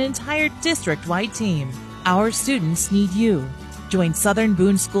takes an entire district-wide team. Our students need you. Join Southern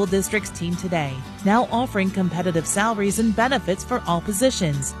Boone School District's team today, now offering competitive salaries and benefits for all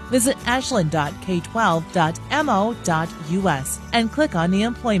positions. Visit ashland.k12.mo.us and click on the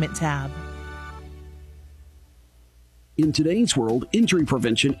Employment tab. In today's world, injury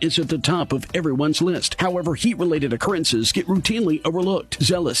prevention is at the top of everyone's list. However, heat-related occurrences get routinely overlooked.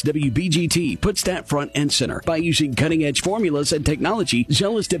 Zealous WBGT puts that front and center. By using cutting-edge formulas and technology,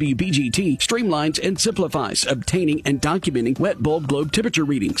 Zealous WBGT streamlines and simplifies obtaining and documenting wet bulb globe temperature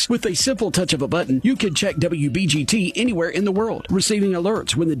readings. With a simple touch of a button, you can check WBGT anywhere in the world, receiving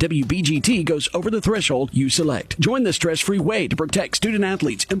alerts when the WBGT goes over the threshold you select. Join the stress-free way to protect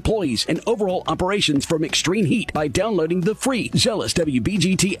student-athletes, employees, and overall operations from extreme heat by downloading the free Zealous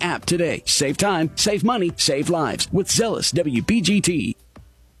WBGT app today. Save time, save money, save lives with Zealous WBGT.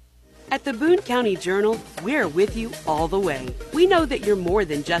 At the Boone County Journal, we're with you all the way. We know that you're more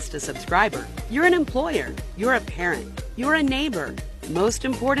than just a subscriber. You're an employer, you're a parent, you're a neighbor. Most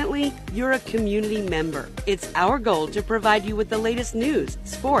importantly, you're a community member. It's our goal to provide you with the latest news,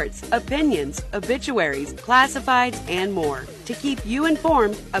 sports, opinions, obituaries, classifieds, and more to keep you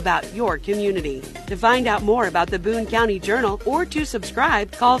informed about your community. To find out more about the Boone County Journal or to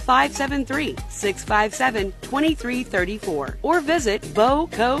subscribe, call 573-657-2334 or visit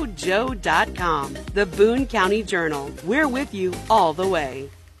bocojoe.com. The Boone County Journal. We're with you all the way.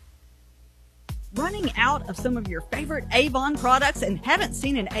 Running out of some of your favorite Avon products and haven't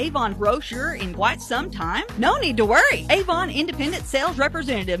seen an Avon brochure in quite some time? No need to worry. Avon Independent Sales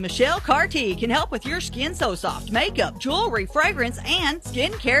Representative Michelle Carty can help with your Skin So Soft makeup, jewelry, fragrance, and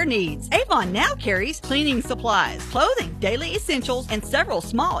skincare needs. Avon now carries cleaning supplies, clothing, daily essentials, and several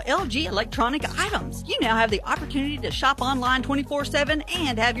small LG electronic items. You now have the opportunity to shop online 24/7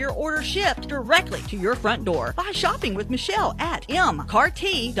 and have your order shipped directly to your front door by shopping with Michelle at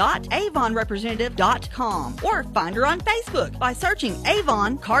mcarty.avonrepresentative.com or find her on Facebook by searching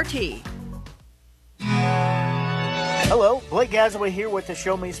Avon Carty. Hello, Blake Gazaway here with the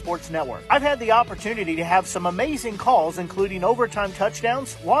Show Me Sports Network. I've had the opportunity to have some amazing calls, including overtime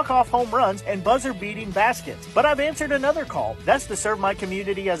touchdowns, walk-off home runs, and buzzer-beating baskets. But I've answered another call. That's to serve my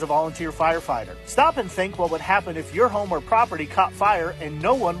community as a volunteer firefighter. Stop and think what would happen if your home or property caught fire and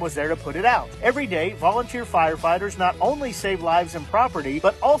no one was there to put it out. Every day, volunteer firefighters not only save lives and property,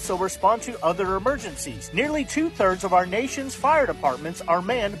 but also respond to other emergencies. Nearly 2/3 of our nation's fire departments are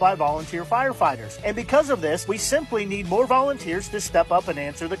manned by volunteer firefighters. And because of this, we simply need more volunteers to step up and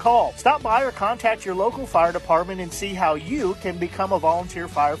answer the call. Stop by or contact your local fire department and see how you can become a volunteer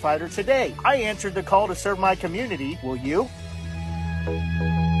firefighter today. I answered the call to serve my community. Will you?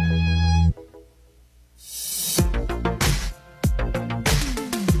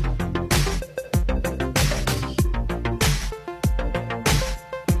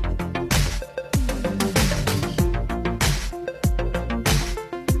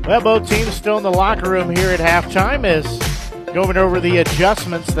 Well, both teams still in the locker room here at halftime as going over the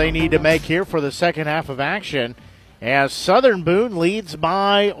adjustments they need to make here for the second half of action. As Southern Boone leads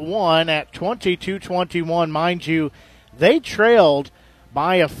by 1 at 22-21. Mind you, they trailed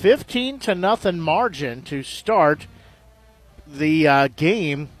by a 15-0 margin to start the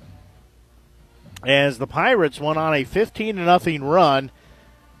game as the Pirates went on a 15-0 run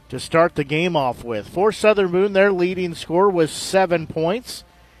to start the game off with. For Southern Boone, their leading scorer was 7 points.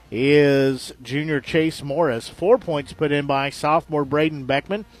 Is junior Chase Morris. 4 points put in by sophomore Braden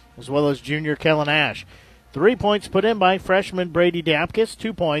Beckman, as well as junior Kellen Ash. 3 points put in by freshman Brady Dapkus.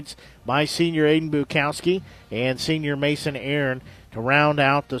 2 points by senior Aiden Bukowski and senior Mason Aaron to round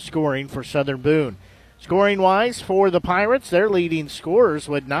out the scoring for Southern Boone. Scoring-wise for the Pirates, their leading scorers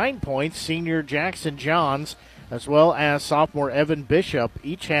with 9 points, senior Jackson Johns, as well as sophomore Evan Bishop,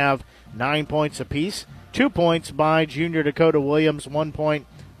 each have 9 points apiece. 2 points by junior Dakota Williams, 1 point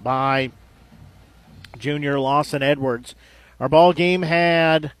by junior Lawson Edwards. Our ball game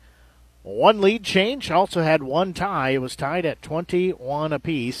had one lead change, also had one tie. It was tied at 21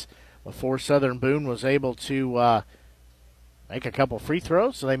 apiece before Southern Boone was able to make a couple free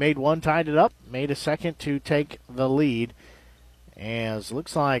throws. So they made one, tied it up, made a second to take the lead. As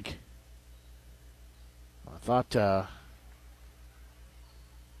looks like, I thought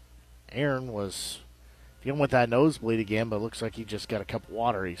Aaron was dealing with that nosebleed again, but it looks like he just got a cup of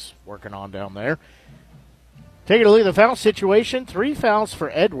water he's working on down there. Taking a look at the foul situation, 3 fouls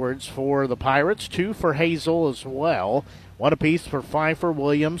for Edwards for the Pirates, 2 for Hazel as well, 1 apiece for Pfeiffer,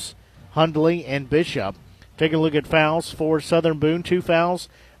 Williams, Hundley, and Bishop. Taking a look at fouls for Southern Boone, 2 fouls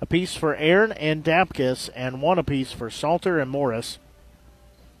apiece for Aaron and Dapkus, and 1 apiece for Salter and Morris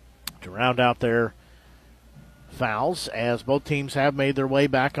to round out their fouls, as both teams have made their way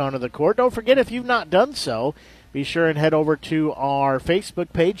back onto the court. Don't forget, if you've not done so, be sure and head over to our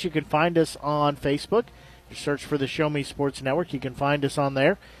Facebook page. You can find us on Facebook. Just search for the Show Me Sports Network. You can find us on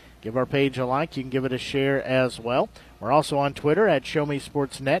there. Give our page a like. You can give it a share as well. We're also on Twitter at Show Me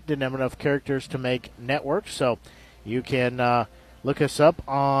Sports Net. Didn't have enough characters to make network, so you can look us up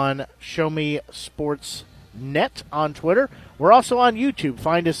on Show Me Sports Net on Twitter. We're also on YouTube.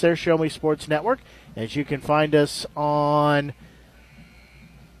 Find us there, Show Me Sports Network. As you can find us on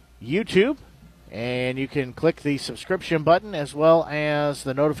YouTube, and you can click the subscription button as well as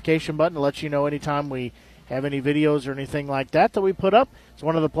the notification button to let you know anytime we have any videos or anything like that we put up. It's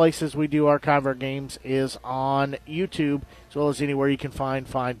one of the places we do archive our games is on YouTube, as well as anywhere you can find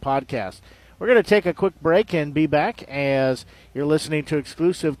podcasts. We're going to take a quick break and be back as you're listening to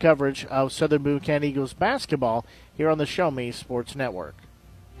exclusive coverage of Southern Boone County Eagles basketball here on the Show Me Sports Network.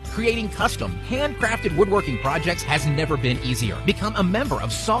 Creating custom, handcrafted woodworking projects has never been easier. Become a member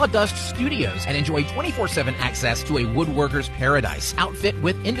of Sawdust Studios and enjoy 24/7 access to a woodworker's paradise. Outfit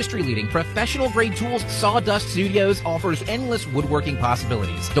with industry-leading professional-grade tools, Sawdust Studios offers endless woodworking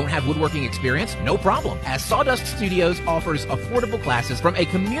possibilities. Don't have woodworking experience? No problem, as Sawdust Studios offers affordable classes from a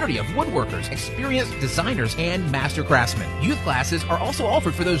community of woodworkers, experienced designers, and master craftsmen. Youth classes are also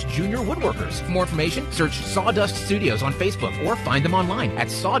offered for those junior woodworkers. For more information, search Sawdust Studios on Facebook or find them online at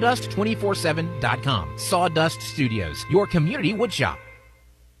sawdust247.com. Sawdust Studios, your community woodshop.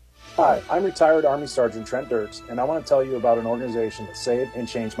 Hi, I'm retired Army Sergeant Trent Dirks, and I want to tell you about an organization that saved and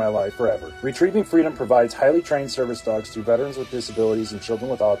changed my life forever. Retrieving Freedom provides highly trained service dogs to veterans with disabilities and children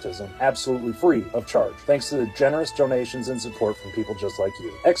with autism, absolutely free of charge, thanks to the generous donations and support from people just like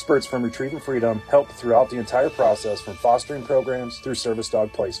you. Experts from Retrieving Freedom help throughout the entire process, from fostering programs through service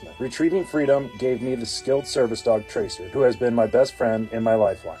dog placement. Retrieving Freedom gave me the skilled service dog Tracer, who has been my best friend and my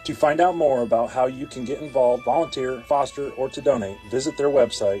lifeline. To find out more about how you can get involved, volunteer, foster, or to donate, visit their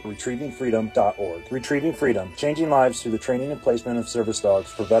website, retrievingfreedom.org. Retrieving Freedom, changing lives through the training and placement of service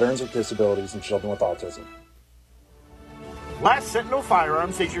dogs for veterans with disabilities and children with autism. Last Sentinel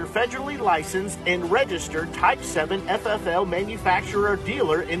Firearms is your federally licensed and registered Type 7 FFL manufacturer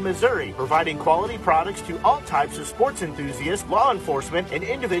dealer in Missouri, providing quality products to all types of sports enthusiasts, law enforcement, and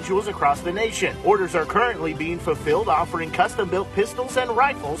individuals across the nation. Orders are currently being fulfilled, offering custom-built pistols and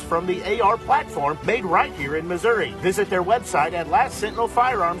rifles from the AR platform made right here in Missouri. Visit their website at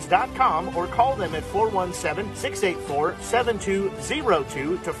lastsentinelfirearms.com or call them at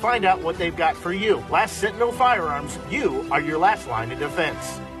 417-684-7202 to find out what they've got for you. Last Sentinel Firearms, you are your last line of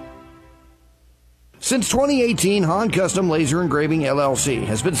defense. Since 2018, Han Custom Laser Engraving LLC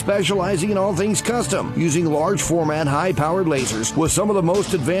has been specializing in all things custom, using large format, high-powered lasers with some of the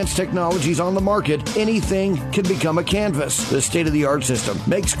most advanced technologies on the market. Anything can become a canvas. This state-of-the-art system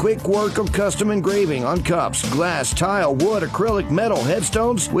makes quick work of custom engraving on cups, glass, tile, wood, acrylic, metal,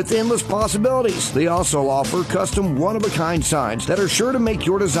 headstones with endless possibilities. They also offer custom one-of-a-kind signs that are sure to make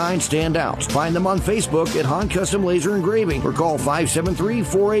your design stand out. Find them on Facebook at Han Custom Laser Engraving or call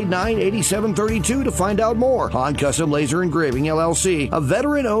 573-489-8732 to find out more. Han Custom Laser Engraving LLC, a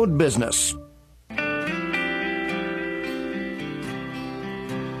veteran-owned business.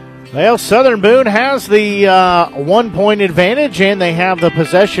 Well, Southern Boone has the 1-point advantage, and they have the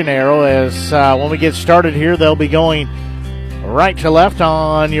possession arrow. As when we get started here, they'll be going right to left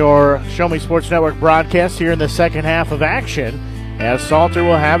on your Show Me Sports Network broadcast here in the second half of action. As Salter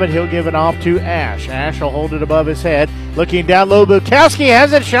will have it, he'll give it off to Ash. Ash will hold it above his head. Looking down low, Bukowski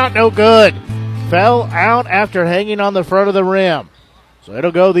has it, shot no good. Fell out after hanging on the front of the rim. So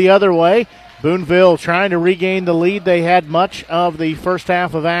it'll go the other way. Boonville trying to regain the lead they had much of the first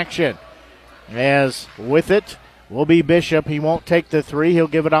half of action. As with it will be Bishop. He won't take the three. He'll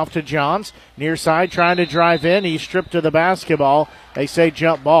give it off to Johns. Near side trying to drive in. He's stripped to the basketball. They say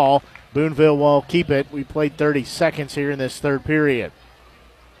jump ball. Boonville will keep it. We played 30 seconds here in this third period.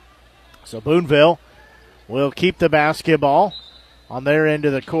 So Boonville will keep the basketball on their end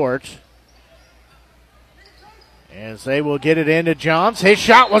of the court. As they will get it into Johns. His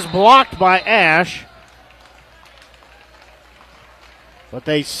shot was blocked by Ash. But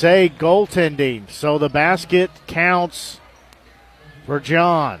they say goaltending, so the basket counts for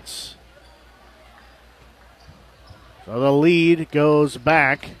Johns. So the lead goes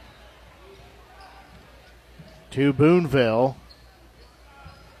back to Boonville.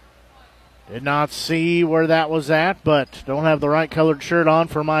 Did not see where that was at, but don't have the right colored shirt on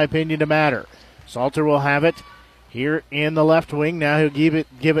for my opinion to matter. Salter will have it here in the left wing. Now he'll give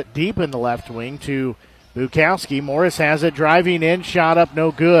it deep in the left wing to Bukowski. Morris has it, driving in, shot up,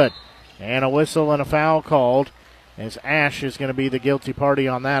 no good. And a whistle and a foul called, as Ash is going to be the guilty party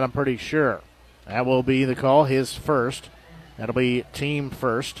on that, I'm pretty sure. That will be the call, his first. That'll be team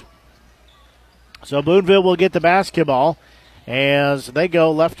first. So Boonville will get the basketball as they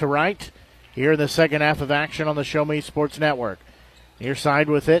go left to right here in the second half of action on the Show Me Sports Network. Near side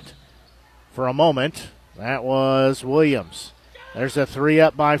with it for a moment. That was Williams. There's a three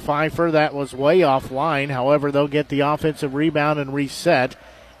up by Pfeiffer. That was way offline. However, they'll get the offensive rebound and reset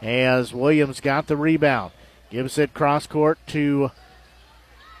as Williams got the rebound. Gives it cross court to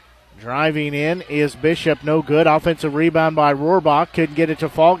driving in is Bishop. No good. Offensive rebound by Rohrbach. Couldn't get it to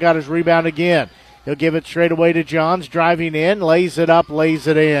fall. Got his rebound again. He'll give it straight away to Johns. Driving in. Lays it up. Lays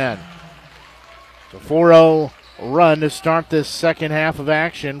it in. The 4-0 run to start this second half of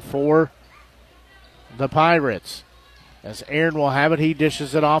action for the Pirates. As Aaron will have it, he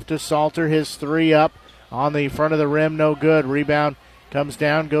dishes it off to Salter. His three up on the front of the rim, no good. Rebound comes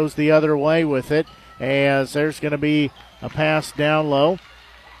down, goes the other way with it, as there's going to be a pass down low.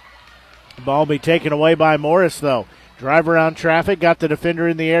 The ball will be taken away by Morris, though. Drive around traffic, got the defender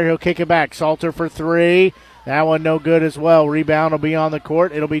in the air. He'll kick it back. Salter for three. That one no good as well. Rebound will be on the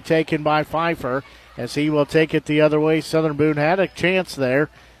court. It'll be taken by Pfeiffer, as he will take it the other way. Southern Boone had a chance there,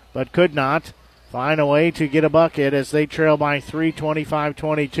 but could not find a way to get a bucket as they trail by 3,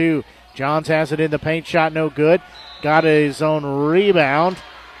 25-22. Johns has it in the paint, shot no good. Got his own rebound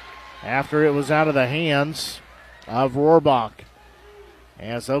after it was out of the hands of Rohrbach.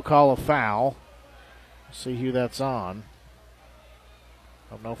 As they'll call a foul. See who that's on.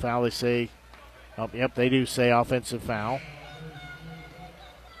 Oh, no foul, they say. Oh, yep, they do say offensive foul.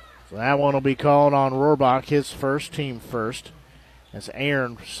 So that one will be called on Rohrbach, his first, team first. As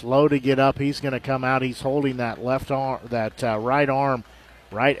Aaron slow to get up, he's going to come out. He's holding that left arm, that right arm,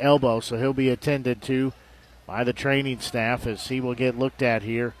 right elbow, so he'll be attended to by the training staff as he will get looked at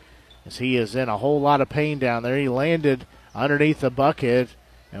here, as he is in a whole lot of pain down there. He landed underneath the bucket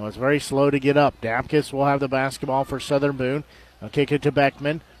and was very slow to get up. Dapkus will have the basketball for Southern Boone. They'll kick it to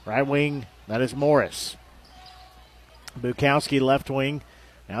Beckman. Right wing, that is Morris. Bukowski left wing.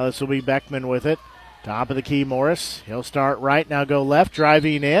 Now this will be Beckman with it. Top of the key, Morris. He'll start right, now go left,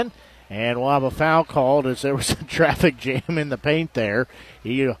 driving in. And we'll have a foul called as there was a traffic jam in the paint there.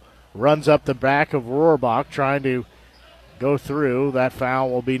 He runs up the back of Rohrbach trying to go through. That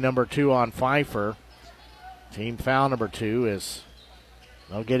foul will be number 2 on Pfeiffer. Team foul number 2 is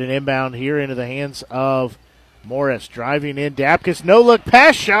they'll get an inbound here into the hands of Morris. Driving in, Dapkus, no-look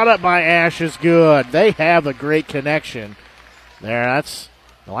pass, shot up by Ash is good. They have a great connection there. That's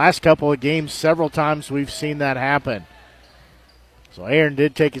the last couple of games, several times we've seen that happen. So Aaron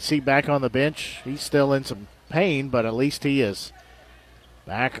did take a seat back on the bench. He's still in some pain, but at least he is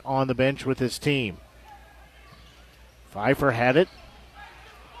back on the bench with his team. Pfeiffer had it.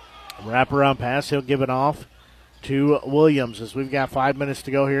 Wraparound pass, he'll give it off to Williams as we've got 5 minutes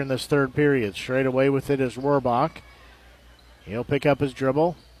to go here in this third period. Straight away with it is Rohrbach. He'll pick up his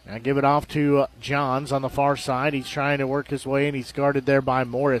dribble. Now give it off to Johns on the far side. He's trying to work his way in. He's guarded there by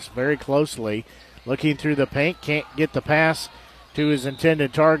Morris very closely. Looking through the paint. Can't get the pass to his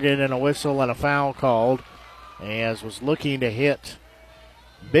intended target, and a whistle and a foul called as was looking to hit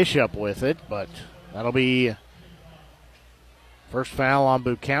Bishop with it, but that'll be first foul on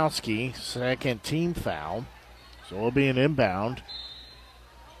Bukowski, second team foul. So it'll be an inbound.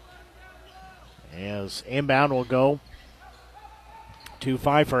 As inbound will go to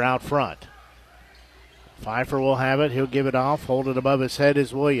Pfeiffer out front. Pfeiffer will have it. He'll give it off. Hold it above his head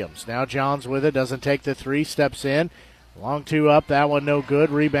is Williams. Now Johns with it. Doesn't take the three. Steps in. Long two up. That one no good.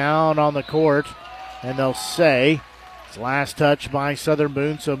 Rebound on the court. And they'll say it's last touch by Southern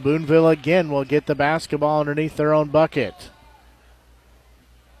Boone. So Boonville again will get the basketball underneath their own bucket.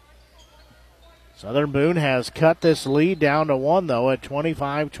 Southern Boone has cut this lead down to 1, though, at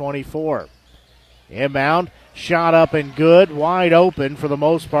 25-24. Inbound. Shot up and good. Wide open for the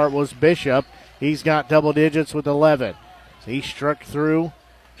most part was Bishop. He's got double digits with 11. So he struck through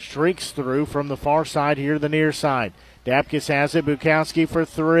streaks through from the far side here to the near side. Dapkus has it. Bukowski for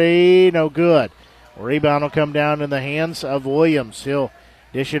three. No good. Rebound will come down in the hands of Williams. He'll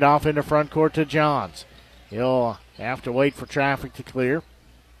dish it off into front court to Johns. He'll have to wait for traffic to clear.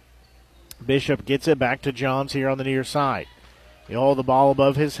 Bishop gets it back to Johns here on the near side. He'll hold the ball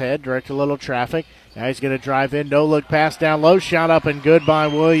above his head, direct a little traffic. Now he's going to drive in. No look pass down low. Shot up and good by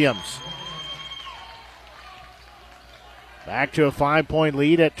Williams. Back to a 5-point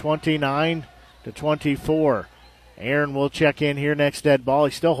lead at 29-24. Aaron will check in here next dead ball.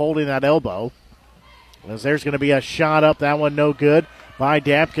 He's still holding that elbow. As there's going to be a shot up. That one no good by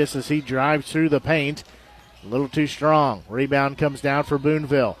Dapkus as he drives through the paint. A little too strong. Rebound comes down for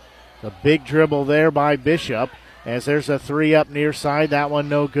Boonville. The big dribble there by Bishop as there's a three up near side. That one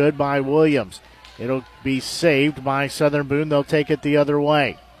no good by Williams. It'll be saved by Southern Boone. They'll take it the other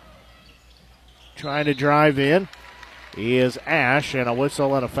way. Trying to drive in is Ash, and a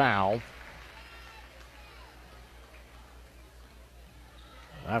whistle and a foul.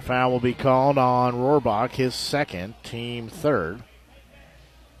 That foul will be called on Rohrbach, his second, team third.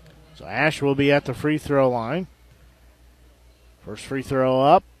 So Ash will be at the free throw line. First free throw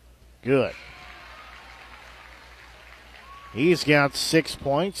up. Good. He's got 6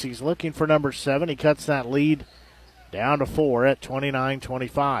 points. He's looking for number 7. He cuts that lead down to 4 at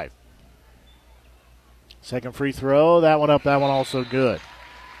 29-25. Second free throw. That one up. That one also good.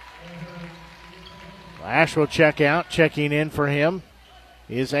 Ash will check out. Checking in for him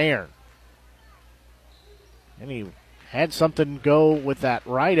is Aaron. And he had something go with that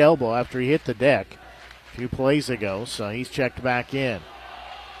right elbow after he hit the deck a few plays ago, so he's checked back in.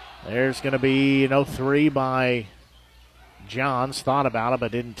 There's going to be no three by Johns. Thought about it,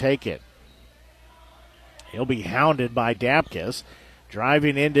 but didn't take it. He'll be hounded by Dapkus.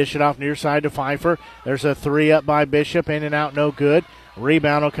 Driving in, dish it off near side to Pfeiffer. There's a three up by Bishop, in and out, no good.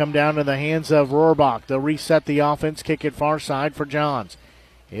 Rebound will come down to the hands of Rohrbach. They'll reset the offense, kick it far side for Johns.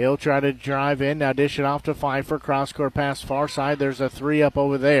 He'll try to drive in, now dish it off to Pfeiffer. Cross-court pass far side. There's a three up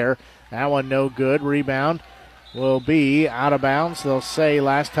over there. That one no good. Rebound will be out of bounds. They'll say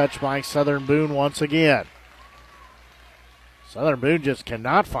last touch by Southern Boone once again. Southern Boone just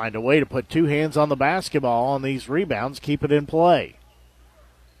cannot find a way to put two hands on the basketball on these rebounds, keep it in play.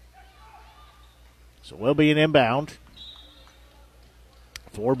 So will be an inbound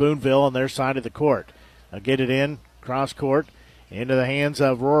for Boonville on their side of the court. They'll get it in, cross-court, into the hands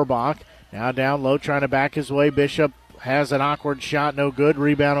of Rohrbach. Now down low, trying to back his way. Bishop has an awkward shot, no good.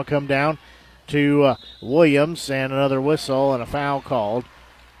 Rebound will come down to Williams, and another whistle and a foul called.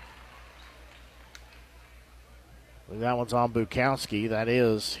 That one's on Bukowski. That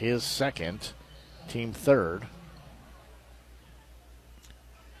is his second, team third.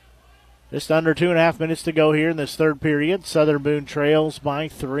 Just under 2.5 minutes to go here in this third period. Southern Boone trails by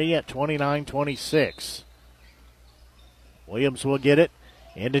 3 at 29-26. Williams will get it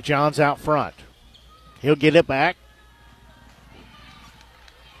into Johns out front. He'll get it back.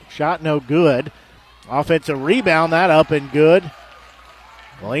 Shot no good. Offensive rebound, that up and good.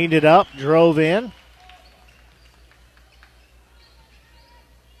 Cleaned it up, drove in.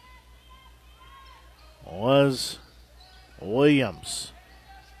 Was Williams.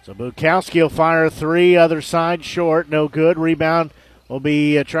 So Bukowski will fire a three, other side short, no good. Rebound will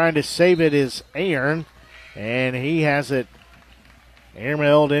be trying to save it is Aaron, and he has it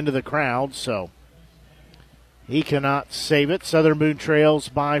airmailed into the crowd, so he cannot save it. Southern Boone trails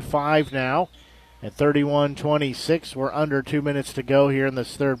by 5 now at 31-26. We're under 2 minutes to go here in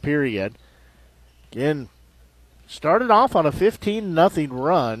this third period. Again, started off on a 15-0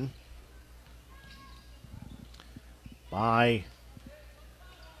 run by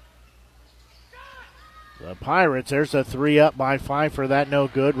the Pirates. There's a three up by Pfeiffer. That no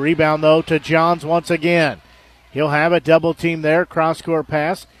good. Rebound, though, to Johns once again. He'll have a double team there. Cross-court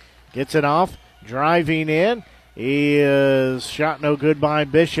pass. Gets it off. Driving in. He is shot no good by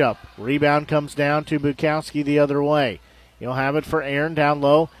Bishop. Rebound comes down to Bukowski the other way. He'll have it for Aaron down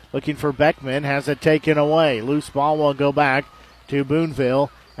low. Looking for Beckman. Has it taken away. Loose ball will go back to Boonville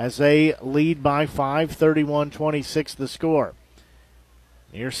as they lead by 5, 31-26 the score.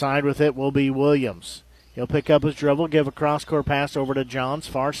 Near side with it will be Williams. He'll pick up his dribble, give a cross-court pass over to Johns,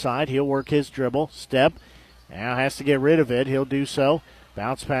 far side. He'll work his dribble, step. Now has to get rid of it. He'll do so.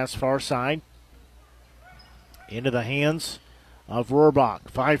 Bounce pass far side. Into the hands of Rohrbach.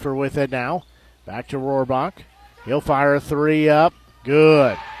 Pfeiffer with it now. Back to Rohrbach. He'll fire a three up.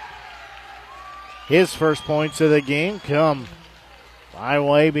 Good. His first points of the game come by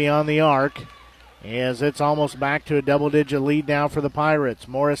way beyond the arc, as it's almost back to a double-digit lead now for the Pirates.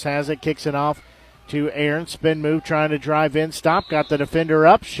 Morris has it, kicks it off to Aaron. Spin move trying to drive in. Stop. Got the defender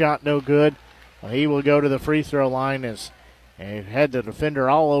up. Shot no good. Well, he will go to the free throw line and had the defender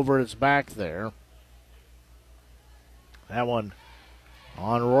all over his back there. That one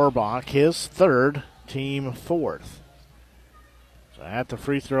on Rohrbach, his third, team fourth. So at the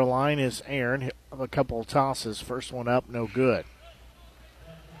free throw line is Aaron. He'll have a couple of tosses. First one up, no good.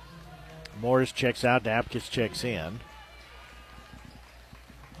 Morris checks out. Dapkus checks in.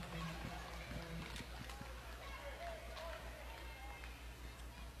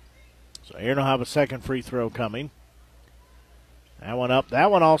 So Aaron will have a second free throw coming. That one up.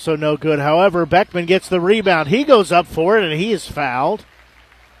 That one also no good. However, Beckman gets the rebound. He goes up for it, and he is fouled.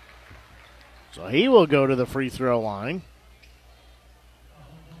 So he will go to the free throw line.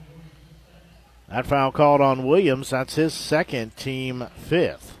 That foul called on Williams. That's his second, team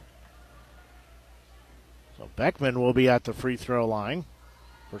fifth. So Beckman will be at the free throw line.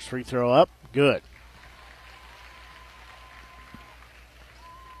 First free throw up. Good.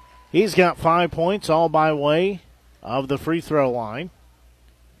 He's got 5 points, all by way of the free throw line.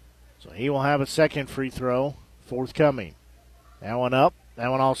 So he will have a second free throw forthcoming. That one up. That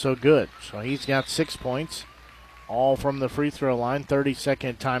one also good. So he's got 6 points, all from the free throw line.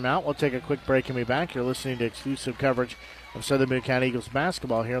 30-second timeout. We'll take a quick break and be back. You're listening to exclusive coverage of Southern Boone County Eagles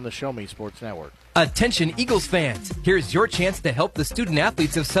basketball here on the Show Me Sports Network. Attention Eagles fans, here's your chance to help the student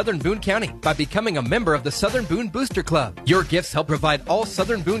athletes of Southern Boone County by becoming a member of the Southern Boone Booster Club. Your gifts help provide all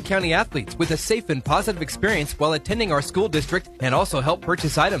Southern Boone County athletes with a safe and positive experience while attending our school district, and also help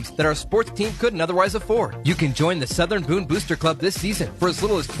purchase items that our sports team couldn't otherwise afford. You can join the Southern Boone Booster Club this season for as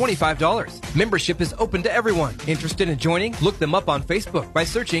little as $25. Membership is open to everyone. Interested in joining? Look them up on Facebook by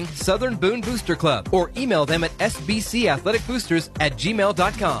searching Southern Boone Booster Club or email them at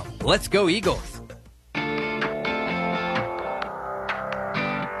sbcathleticboosters@gmail.com. Let's go Eagles!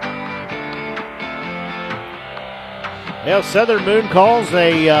 Well, Southern Boone calls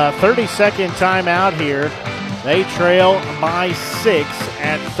a 30-second timeout here. They trail by 6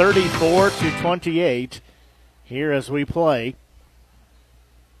 at 34-28 here as we play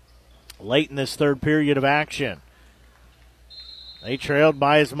late in this third period of action. They trailed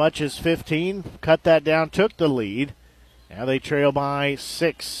by as much as 15, cut that down, took the lead. Now they trail by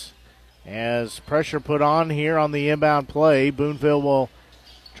 6. As pressure put on here on the inbound play, Boonville will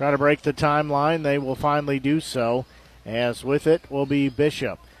try to break the timeline. They will finally do so. As with it will be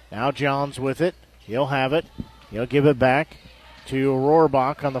Bishop. Now Johns with it. He'll have it. He'll give it back to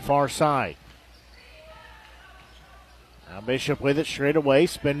Rohrbach on the far side. Now Bishop with it straight away.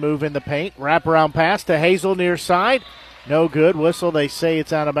 Spin move in the paint. Wraparound pass to Hazel near side. No good. Whistle. They say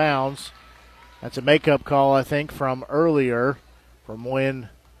it's out of bounds. That's a makeup call, I think, from earlier, from when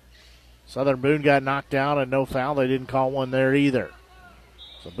Southern Boone got knocked down and no foul. They didn't call one there either.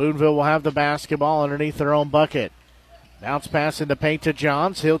 So Boonville will have the basketball underneath their own bucket. Bounce pass in the paint to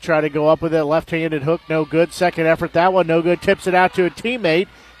Johns. He'll try to go up with it. Left-handed hook, no good. Second effort, that one no good. Tips it out to a teammate.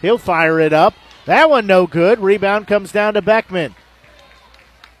 He'll fire it up. That one no good. Rebound comes down to Beckman.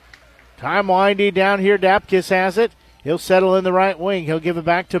 Time winding down here. Dapkus has it. He'll settle in the right wing. He'll give it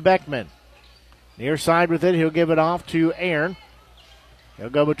back to Beckman. Near side with it. He'll give it off to Aaron.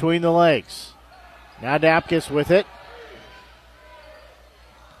 He'll go between the legs. Now Dapkus with it.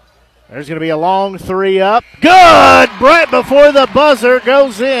 There's going to be a long three up. Good! Right before the buzzer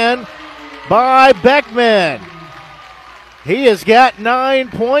goes in by Beckman. He has got 9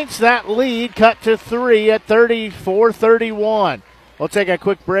 points. That lead cut to 3 at 34-31. We'll take a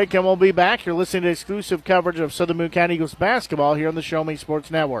quick break and we'll be back. You're listening to exclusive coverage of Southern Boone County Eagles basketball here on the Show Me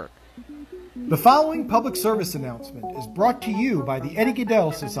Sports Network. The following public service announcement is brought to you by the Eddie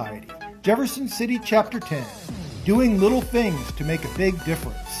Goodell Society, Jefferson City Chapter 10, doing little things to make a big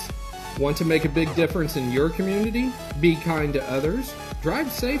difference. Want to make a big difference in your community? Be kind to others, drive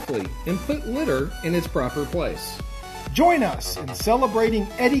safely, and put litter in its proper place. Join us in celebrating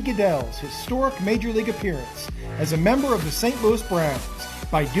Eddie Goodell's historic Major League appearance as a member of the St. Louis Browns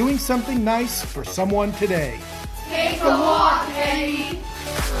by doing something nice for someone today. Take a walk, Eddie.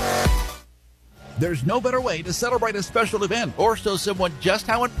 There's no better way to celebrate a special event or show someone just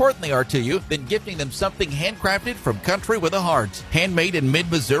how important they are to you than gifting them something handcrafted from Country with a Heart. Handmade in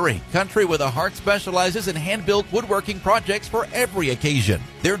mid-Missouri, Country with a Heart specializes in hand-built woodworking projects for every occasion.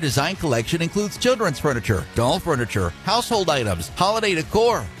 Their design collection includes children's furniture, doll furniture, household items, holiday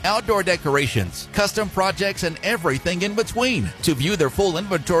decor, outdoor decorations, custom projects, and everything in between. To view their full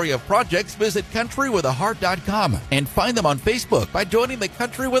inventory of projects, visit countrywithaheart.com and find them on Facebook by joining the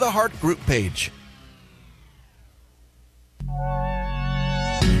Country with a Heart group page.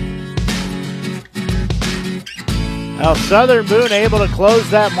 Now Southern Boone able to close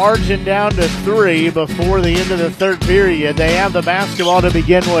that margin down to 3 before the end of the third period. They have the basketball to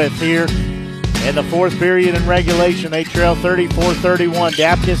begin with here in the fourth period in regulation. They trail 34-31.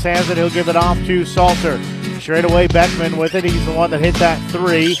 Dapkus has it. He'll give it off to Salter. Straight away Beckman with it. He's the one that hit that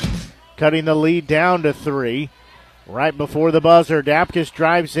 3, cutting the lead down to 3. Right before the buzzer, Dapkus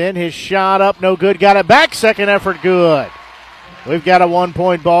drives in. His shot up, no good. Got it back. Second effort, good. We've got a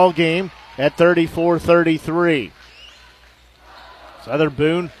 1-point ball game at 34-33. Southern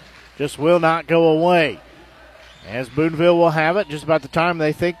Boone just will not go away. As Booneville will have it, just about the time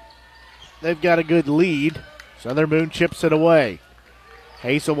they think they've got a good lead, Southern Boone chips it away.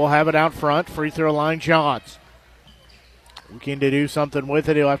 Hazel will have it out front. Free throw line, Johns. Looking to do something with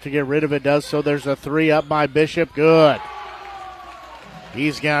it. He'll have to get rid of it. Does so. There's a 3 up by Bishop. Good.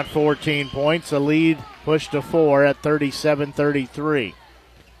 He's got 14 points. A lead pushed to 4 at 37-33.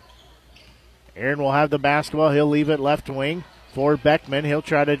 Aaron will have the basketball. He'll leave it left wing for Beckman. He'll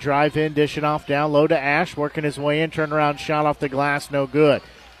try to drive in, dish it off down low to Ash. Working his way in. Turnaround shot off the glass. No good.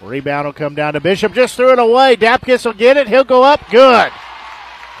 Rebound will come down to Bishop. Just threw it away. Dapkus will get it. He'll go up. Good.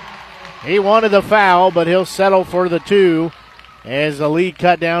 He wanted the foul, but he'll settle for the 2 as the lead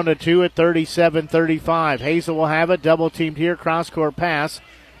cut down to 2 at 37-35. Hazel will have it. Double teamed here. Cross-court pass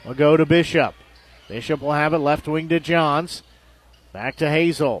will go to Bishop. Bishop will have it left wing to Johns. Back to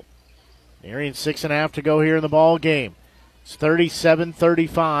Hazel. Nearing 6.5 to go here in the ball game. It's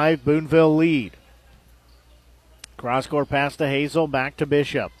 37-35. Booneville lead. Cross-court pass to Hazel. Back to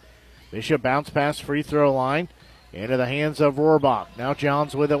Bishop. Bishop bounce pass free throw line. Into the hands of Rohrbach. Now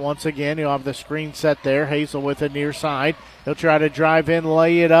Johns with it once again. He'll have the screen set there. Hazel with it near side. He'll try to drive in,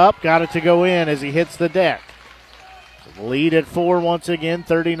 lay it up. Got it to go in as he hits the deck. So the lead at 4 once again,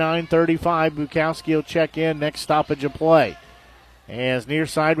 39-35. Bukowski will check in. Next stoppage of play. As near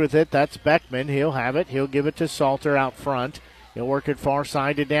side with it, that's Beckman. He'll have it. He'll give it to Salter out front. He'll work it far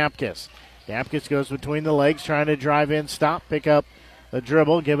side to Dapkus. Dapkus goes between the legs, trying to drive in, stop, pick up the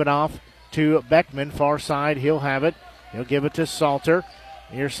dribble, give it off to Beckman, far side. He'll have it. He'll give it to Salter.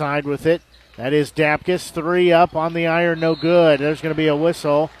 Near side with it. That is Dapkus. 3 up on the iron, no good. There's going to be a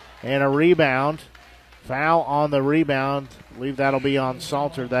whistle and a rebound. Foul on the rebound. I believe that'll be on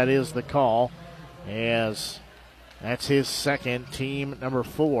Salter. That is the call, as that's his second, team number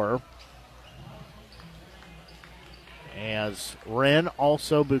 4. As Wren,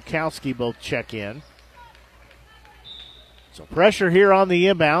 also Bukowski both check in. So pressure here on the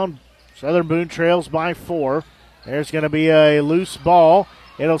inbound. Southern Boone trails by 4. There's going to be a loose ball.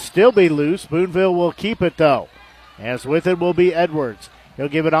 It'll still be loose. Booneville will keep it, though. As with it will be Edwards. He'll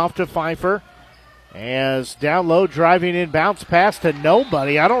give it off to Pfeiffer. As down low, driving in, bounce pass to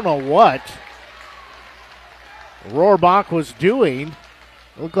nobody. I don't know what Rohrbach was doing.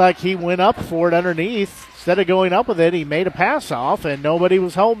 Looked like he went up for it underneath. Instead of going up with it, he made a pass off, and nobody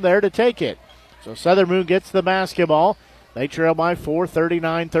was home there to take it. So Southern Boone gets the basketball. They trail by 4,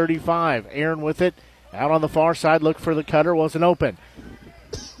 39-35. Aaron with it. Out on the far side, look for the cutter. Wasn't open.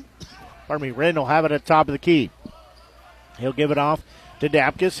 Pardon me, Wren will have it at the top of the key. He'll give it off to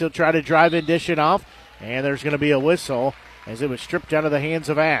Dapkus. He'll try to drive and dish it off. And there's going to be a whistle as it was stripped out of the hands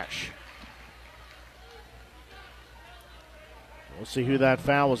of Ash. We'll see who that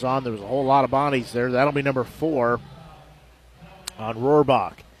foul was on. There was a whole lot of bodies there. That'll be number 4 on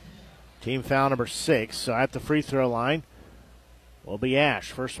Rohrbach. Team foul number 6. So at the free throw line will be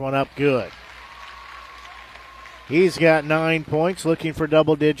Ash. First one up, good. He's got 9 points, looking for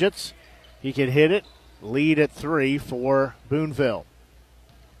double digits. He can hit it. Lead at 3 for Booneville.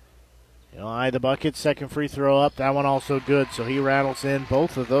 He'll eye the bucket. Second free throw up. That one also good, so he rattles in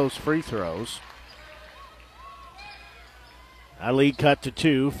both of those free throws. That lead cut to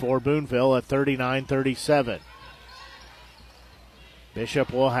 2 for Booneville at 39-37.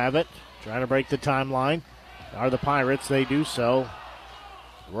 Bishop will have it. Trying to break the timeline. Are the Pirates. They do so.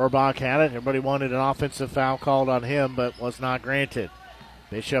 Rohrbach had it. Everybody wanted an offensive foul called on him, but was not granted.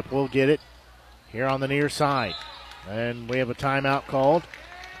 Bishop will get it here on the near side. And we have a timeout called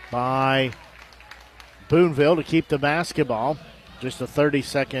by Booneville to keep the basketball. Just a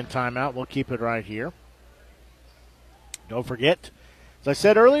 30-second timeout. We'll keep it right here. Don't forget, as I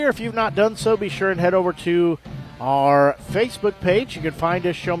said earlier, if you've not done so, be sure and head over to our Facebook page. You can find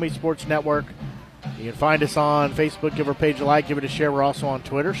us, Show Me Sports Network. You can find us on Facebook. Give our page a like, give it a share. We're also on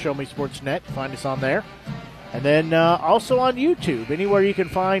Twitter, Show Me Sports Net. Find us on there. And then also on YouTube. Anywhere you can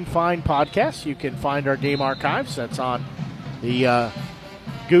find podcasts, you can find our game archives. That's on the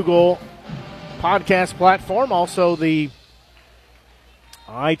Google podcast platform, also the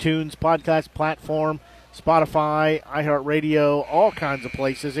iTunes podcast platform, Spotify, iHeartRadio, all kinds of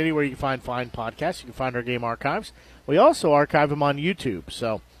places. Anywhere you can find podcasts, you can find our game archives. We also archive them on YouTube.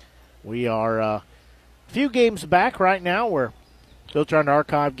 So we are a few games back right now. We're still trying to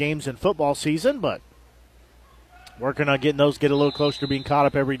archive games in football season, but working on getting those get a little closer to being caught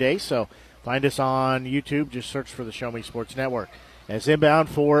up every day. So find us on YouTube. Just search for the Show Me Sports Network. As inbound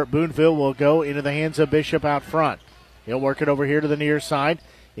for Boonville will go into the hands of Bishop out front. He'll work it over here to the near side.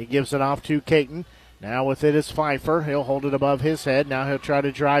 He gives it off to Caton. Now with it is Pfeiffer. He'll hold it above his head. Now he'll try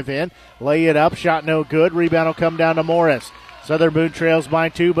to drive in. Lay it up. Shot no good. Rebound will come down to Morris. Southern Boone trails by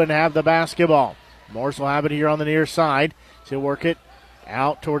 2 but have the basketball. Morris will have it here on the near side. So he'll work it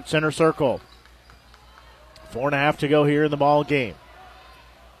out toward center circle. 4.5 to go here in the ball game.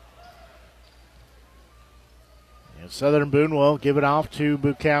 And Southern Boone will give it off to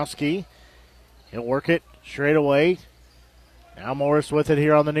Bukowski. He'll work it straight away. Now Morris with it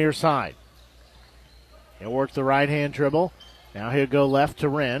here on the near side. He'll work the right-hand dribble. Now he'll go left to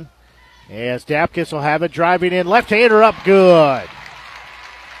Wren. As Dapkus will have it, driving in. Left-hander up good.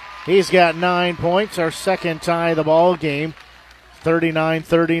 He's got 9 points, our second tie of the ball game,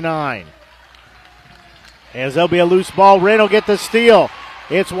 39-39. As there'll be a loose ball, Wren will get the steal.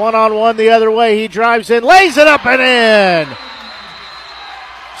 It's one-on-one the other way. He drives in, lays it up and in.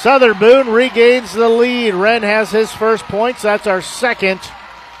 Southern Boone regains the lead. Wren has his first points. That's our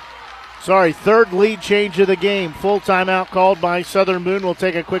third lead change of the game. Full timeout called by Southern Boone. We'll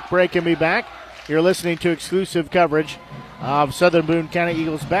take a quick break and be back. You're listening to exclusive coverage of Southern Boone County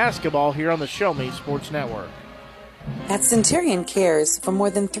Eagles basketball here on the Show Me Sports Network. At Centurion Cares, for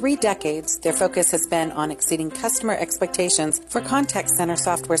more than 3 decades, their focus has been on exceeding customer expectations for contact center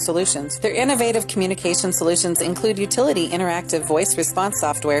software solutions. Their innovative communication solutions include utility interactive voice response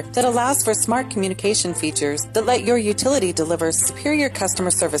software that allows for smart communication features that let your utility deliver superior customer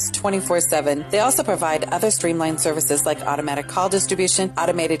service 24/7. They also provide other streamlined services like automatic call distribution,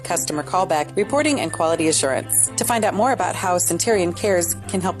 automated customer callback, reporting, and quality assurance. To find out more about how Centurion Cares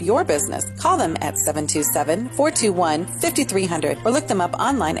can help your business, call them at 727-421-5300 or look them up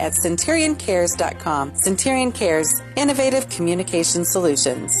online at centurioncares.com. Centurion Cares, innovative communication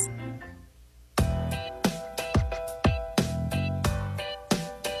solutions.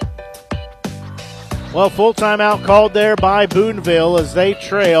 Well, full timeout called there by Boonville as they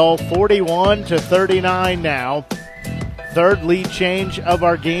trail 41-39 now. Third lead change of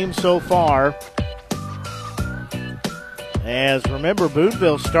our game so far. As remember,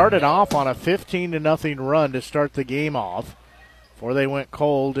 Boonville started off on a 15-0 run to start the game off before they went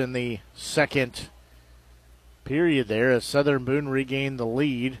cold in the second period there as Southern Boone regained the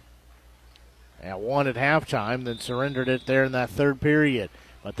lead at 1 at halftime, then surrendered it there in that third period.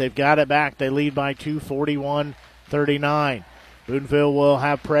 But they've got it back. They lead by 2, 41-39. Boonville will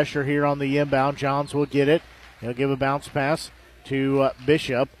have pressure here on the inbound. Johns will get it. He'll give a bounce pass to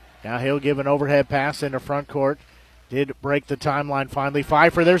Bishop. Now he'll give an overhead pass into front court. Did break the timeline finally.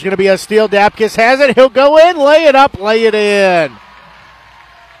 Pfeiffer, there's going to be a steal. Dapkus has it. He'll go in, lay it up, lay it in.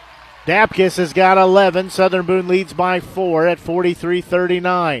 Dapkus has got 11. Southern Boone leads by 4 at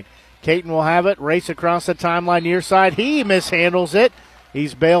 43-39. Caton will have it. Race across the timeline near side. He mishandles it.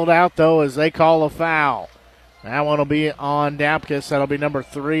 He's bailed out, though, as they call a foul. That one will be on Dapkus. That'll be number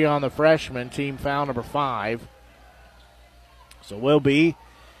 3 on the freshman. Team foul number 5. So will be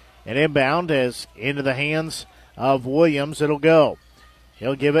an inbound as into the hands of Williams. It'll go.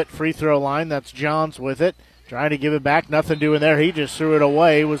 He'll give it free throw line. That's Johns with it. Trying to give it back. Nothing doing there. He just threw it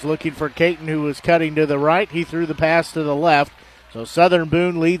away. Was looking for Caton, who was cutting to the right. He threw the pass to the left. So Southern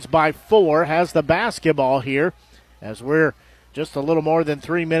Boone leads by 4. Has the basketball here as we're just a little more than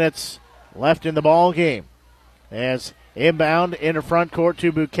 3 minutes left in the ball game. As inbound into front court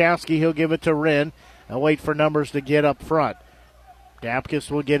to Bukowski. He'll give it to Wren and wait for numbers to get up front.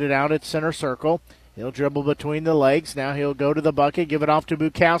 Dapkus will get it out at center circle. He'll dribble between the legs. Now he'll go to the bucket, give it off to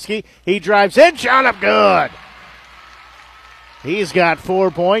Bukowski. He drives in, shot up good. He's got 4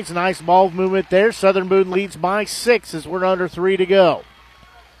 points. Nice ball movement there. Southern Boone leads by 6 as we're under 3 to go.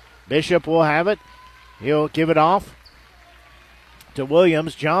 Bishop will have it. He'll give it off to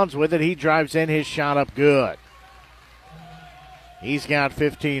Williams. Johns with it. He drives in, his shot up good. He's got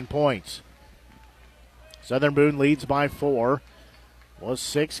 15 points. Southern Boone leads by 4. Was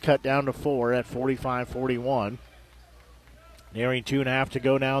 6, cut down to 4 at 45-41. Nearing 2.5 to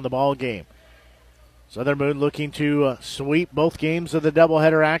go now in the ball game. Southern Boone looking to sweep both games of the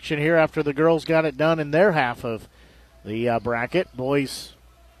doubleheader action here after the girls got it done in their half of the bracket. Boys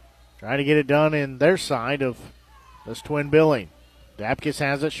trying to get it done in their side of this twin billing. Dapkus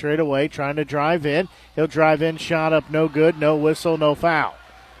has it straight away, trying to drive in. He'll drive in, shot up, no good, no whistle, no foul.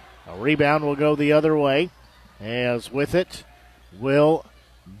 A rebound will go the other way. As with it will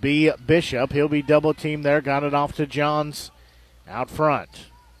be Bishop. He'll be double teamed there. Got it off to Johns out front.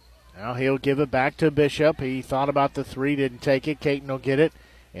 Now he'll give it back to Bishop. He thought about the three, didn't take it. Caton will get it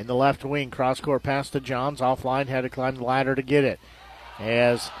in the left wing. Cross-court pass to Johns. Offline, had to climb the ladder to get it.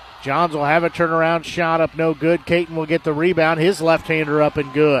 As Johns will have a turnaround shot up, no good. Caton will get the rebound. His left-hander up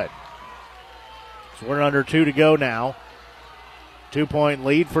and good. So we're under 2 to go now. 2-point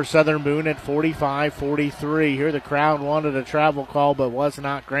lead for Southern Boone at 45-43. Here the crowd wanted a travel call but was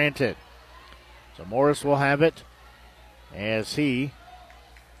not granted. So Morris will have it as he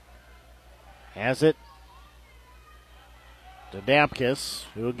has it to Dapkus,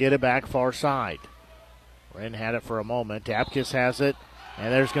 who will get it back far side. Wren had it for a moment. Dapkus has it,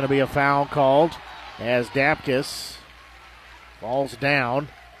 and there's going to be a foul called as Dapkus falls down.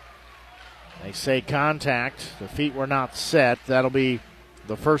 They say contact. The feet were not set. That'll be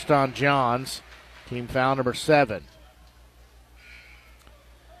the first on Johns. Team foul number 7.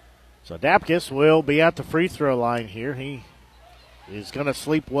 So Dapkus will be at the free throw line here. He is going to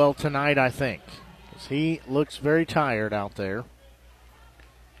sleep well tonight, I think, because he looks very tired out there.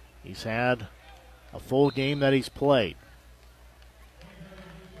 He's had a full game that he's played.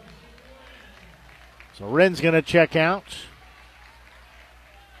 So Wren's going to check out.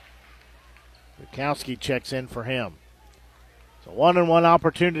 Bukowski checks in for him. So 1-on-1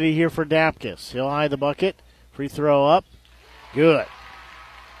 opportunity here for Dapkus. He'll eye the bucket. Free throw up. Good.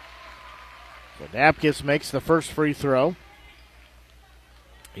 So Dapkus makes the first free throw.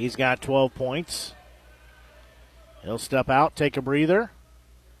 He's got 12 points. He'll step out, take a breather.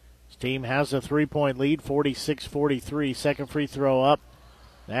 His team has a 3-point lead, 46-43. Second free throw up.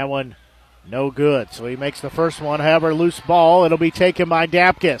 That one no good. So he makes the first one. However, loose ball. It'll be taken by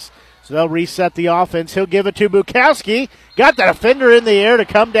Dapkus. So they'll reset the offense. He'll give it to Bukowski. Got the defender in the air to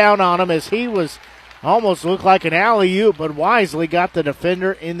come down on him as he was almost looked like an alley-oop, but wisely got the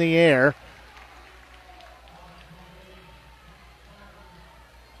defender in the air.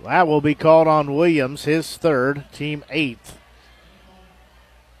 That will be called on Williams, his third, team 8th.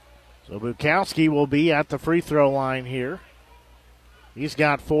 So Bukowski will be at the free throw line here. He's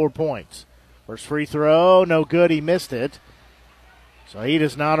got 4 points. First free throw, no good, he missed it. So he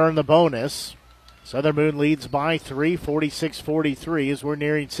does not earn the bonus. Southern Boone leads by 3, 46-43 as we're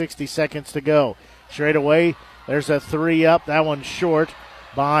nearing 60 seconds to go. Straight away, there's a 3 up. That one's short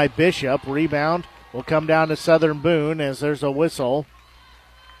by Bishop. Rebound will come down to Southern Boone as there's a whistle.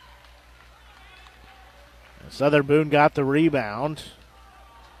 Southern Boone got the rebound.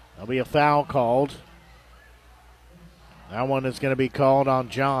 There'll be a foul called. That one is going to be called on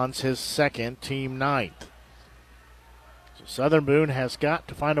Johns, his second, team 9th. So Southern Boone has got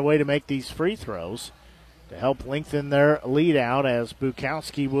to find a way to make these free throws to help lengthen their lead out as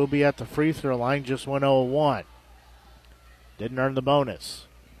Bukowski will be at the free throw line, just 1-0-1. Didn't earn the bonus.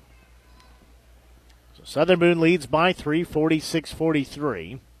 So Southern Boone leads by 3,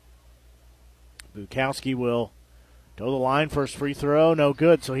 46-43. Bukowski will toe the line. First free throw, no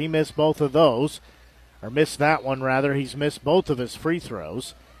good. So he missed both of those. Or missed that one, rather. He's missed both of his free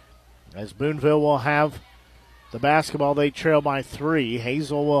throws. As Booneville will have the basketball, they trail by 3.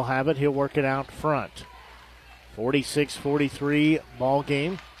 Hazel will have it. He'll work it out front. 46-43 ball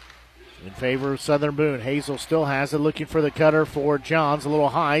game in favor of Southern Boone. Hazel still has it. Looking for the cutter for Johns. A little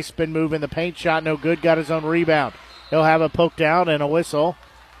high. Spin move in the paint. Shot no good. Got his own rebound. He'll have it poked out and a whistle.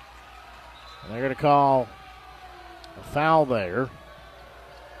 And they're going to call a foul there.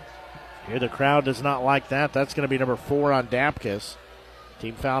 Here the crowd does not like that. That's going to be number 4 on Dapkus.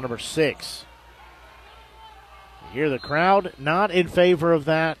 Team foul number 6. Here the crowd not in favor of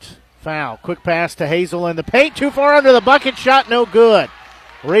that foul. Quick pass to Hazel in the paint. Too far under the bucket. Shot no good.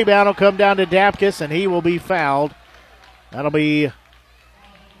 Rebound will come down to Dapkus, and he will be fouled. That'll be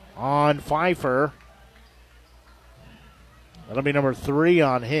on Pfeiffer. That'll be number 3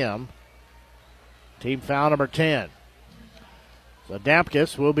 on him. Team foul number 10. So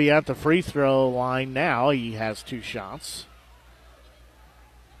Dapkus will be at the free throw line now. He has 2 shots.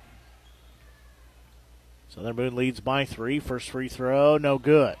 Southern Boone leads by 3. First free throw, no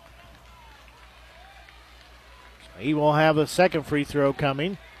good. So he will have a second free throw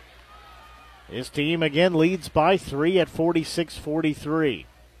coming. His team again leads by 3 at 46-43.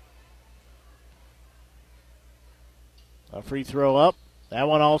 A free throw up. That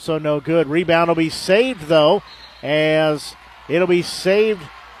one also no good. Rebound will be saved, though, as it'll be saved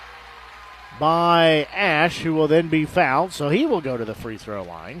by Ash, who will then be fouled, so he will go to the free throw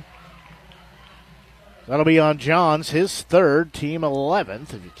line. That'll be on Johns, his third, team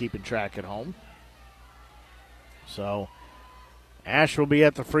 11th, if you're keeping track at home. So Ash will be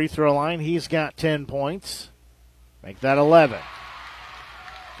at the free throw line. He's got 10 points. Make that 11.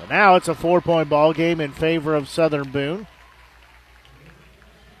 So now it's a 4-point ball game in favor of Southern Boone.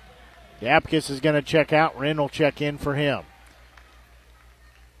 Dapkus is going to check out. Wren will check in for him.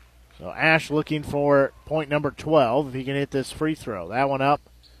 So Ash looking for point number 12 if he can hit this free throw. That one up.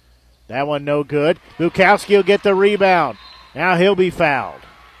 That one no good. Bukowski will get the rebound. Now he'll be fouled.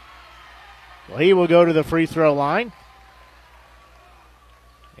 Well, he will go to the free throw line.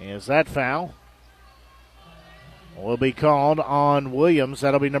 Is that foul will be called on Williams.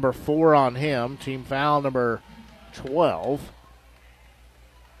 That'll be number 4 on him. Team foul number 12.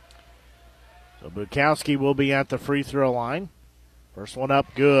 So Bukowski will be at the free throw line. First one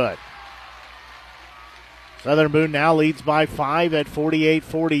up, good. Southern Boone now leads by 5 at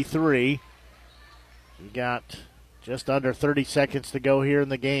 48-43. We got just under 30 seconds to go here in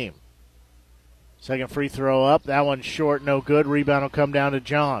the game. Second free throw up. That one's short, no good. Rebound will come down to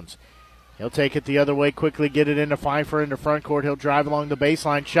Johns. He'll take it the other way, quickly get it into Pfeiffer into front court. He'll drive along the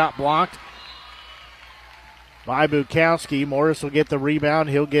baseline. Shot blocked by Bukowski. Morris will get the rebound.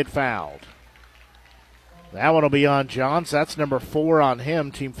 He'll get fouled. That one will be on Johns. That's number 4 on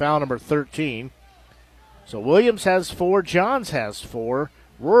him. Team foul number 13. So Williams has 4. Johns has 4.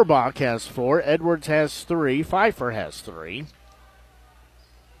 Rohrbach has 4. Edwards has 3. Pfeiffer has 3.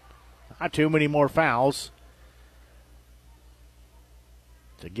 Not too many more fouls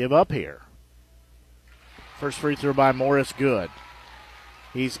to give up here. First free throw by Morris, good.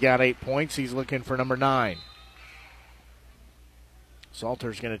 He's got 8 points. He's looking for number 9.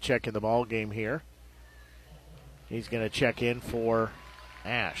 Salter's going to check in the ball game here. He's going to check in for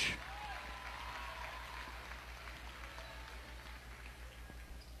Ash.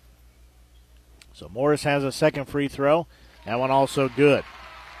 So Morris has a second free throw. That one also good.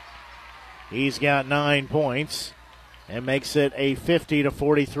 He's got 9 points and makes it a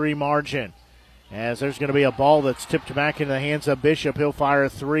 50-43 margin. As there's going to be a ball that's tipped back into the hands of Bishop. He'll fire a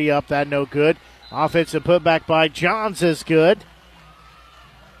 3 up. That no good. Offensive putback by Johns is good.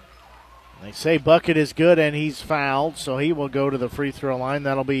 They say bucket is good, and he's fouled, so he will go to the free throw line.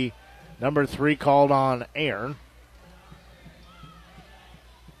 That'll be number 3 called on Aaron.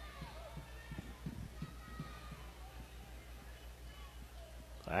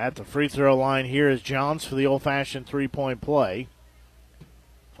 At the free throw line here is Johns for the old-fashioned 3-point play.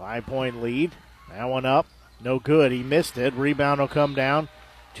 5-point lead. That one up. No good. He missed it. Rebound will come down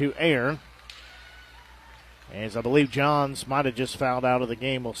to Aaron. As I believe Johns might have just fouled out of the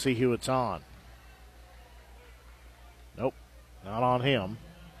game. We'll see who it's on. Nope, not on him.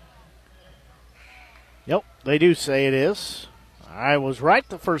 Yep, they do say it is. I was right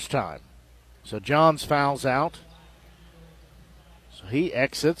the first time. So Johns fouls out. So he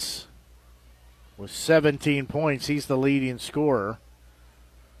exits with 17 points. He's the leading scorer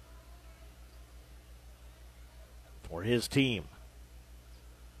for his team.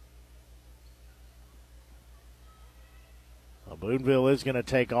 Well, Boonville is going to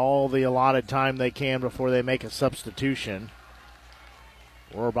take all the allotted time they can before they make a substitution.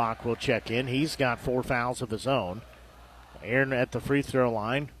 Rohrbach will check in. He's got 4 fouls of his own. Aaron at the free throw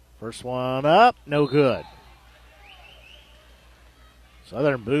line. First one up, no good.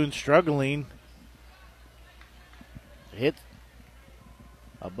 Southern Boone struggling to hit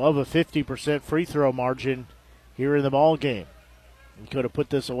above a 50% free throw margin here in the ball game. He could have put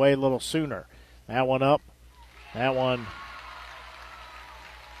this away a little sooner. That one up. That one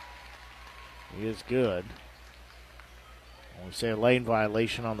is good. We say a lane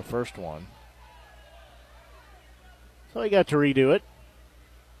violation on the first one. So he got to redo it.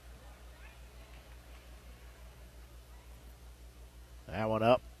 That one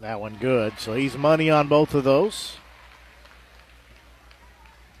up, that one good. So he's money on both of those.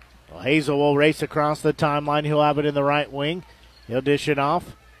 Well, Hazel will race across the timeline. He'll have it in the right wing. He'll dish it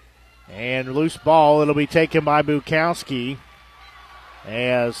off. And loose ball. It'll be taken by Bukowski.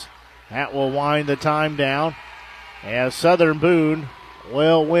 As that will wind the time down. As Southern Boone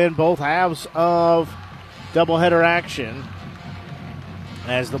will win both halves of doubleheader action.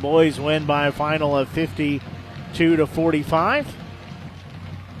 As the boys win by a final of 52-45.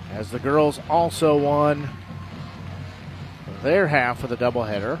 As the girls also won their half of the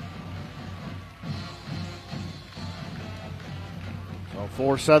doubleheader. So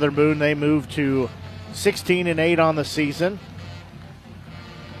for Southern Boone, they move to 16-8 on the season.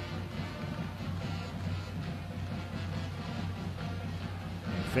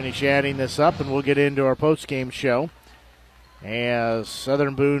 And finish adding this up, and we'll get into our post-game show. As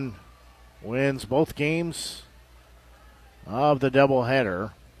Southern Boone wins both games of the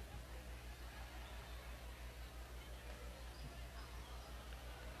doubleheader.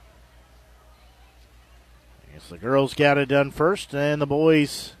 The girls got it done first, and the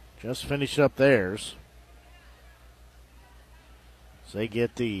boys just finished up theirs. So they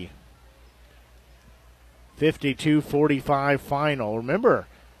get the 52-45 final. Remember,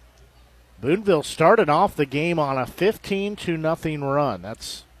 Boonville started off the game on a 15-0 run.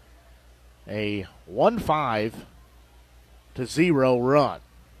 That's a 1-5-0 run.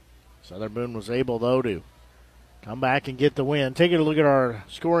 Southern Boone was able, though, to come back and get the win. Taking a look at our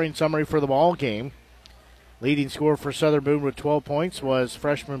scoring summary for the ball game. Leading scorer for Southern Boone with 12 points was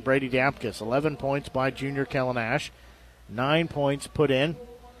freshman Brady Dapkus. 11 points by junior Kellen Ash. 9 points put in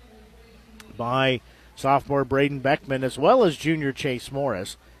by sophomore Braden Beckman, as well as junior Chase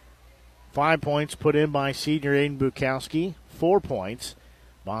Morris. 5 points put in by senior Aiden Bukowski. 4 points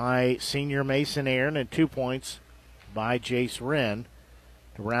by senior Mason Aaron, and 2 points by Jace Wren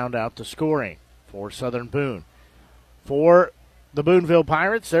to round out the scoring for Southern Boone. For the Boonville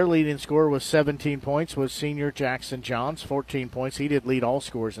Pirates, their leading scorer was 17 points, was senior Jackson Johns, 14 points. He did lead all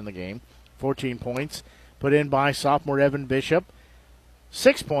scorers in the game. 14 points put in by sophomore Evan Bishop.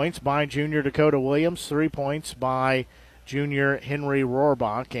 6 points by junior Dakota Williams. 3 points by junior Henry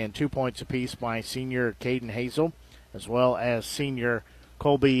Rohrbach, and 2 points apiece by senior Caden Hazel, as well as senior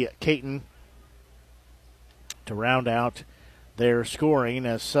Colby Caton to round out their scoring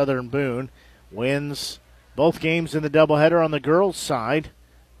as Southern Boone wins both games in the doubleheader. On the girls' side,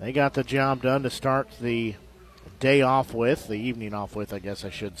 they got the job done to start the day off with, the evening off with, I guess I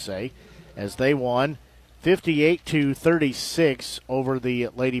should say, as they won 58-36 over the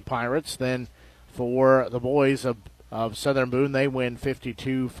Lady Pirates. Then for the boys of Southern Boone, they win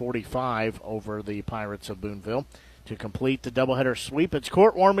 52-45 over the Pirates of Boonville to complete the doubleheader sweep. It's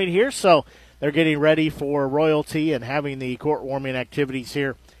court warming here, so they're getting ready for royalty and having the court warming activities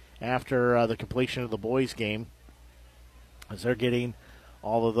here after the completion of the boys' game, as they're getting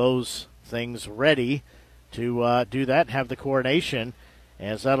all of those things ready to do that and have the coronation.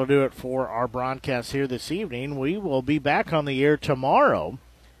 As that'll do it for our broadcast here this evening. We will be back on the air tomorrow,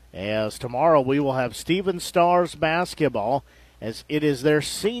 as tomorrow we will have Stephen Stars basketball, as it is their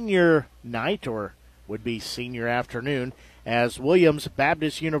senior night, or would be senior afternoon, as Williams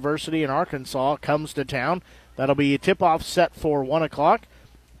Baptist University in Arkansas comes to town. That'll be a tip-off set for 1 o'clock.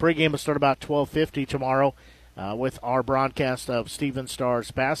 Pregame will start about 12:50 tomorrow with our broadcast of Stephen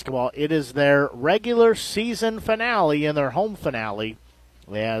Stars basketball. It is their regular season finale and their home finale,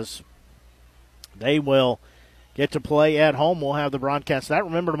 as they will get to play at home. We'll have the broadcast of that.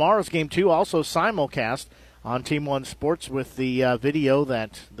 Remember, tomorrow's game, too, also simulcast on Team One Sports with the video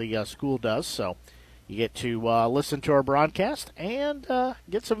that the school does. So you get to listen to our broadcast and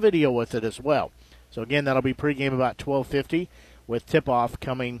get some video with it as well. So, again, that'll be pregame about 12:50 with tip-off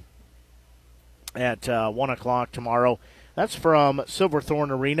coming at 1 o'clock tomorrow. That's from Silverthorne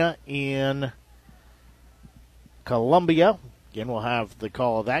Arena in Columbia. Again, we'll have the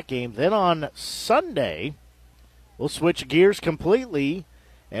call of that game. Then on Sunday, we'll switch gears completely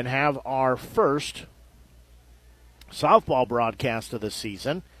and have our first softball broadcast of the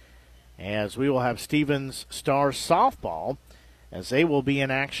season, as we will have Stevens Stars softball, as they will be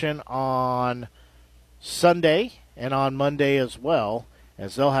in action on Sunday and on Monday as well,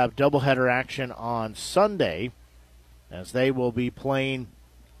 as they'll have doubleheader action on Sunday, as they will be playing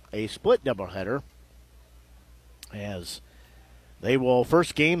a split doubleheader, as they will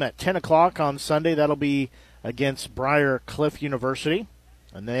first game at 10 o'clock on Sunday. That'll be against Briar Cliff University.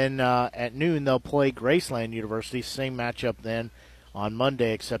 And then at noon, they'll play Graceland University. Same matchup then on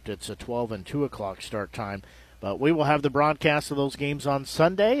Monday, except it's a 12 and 2 o'clock start time. But we will have the broadcast of those games on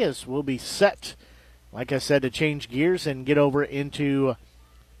Sunday, as we'll be set, like I said, to change gears and get over into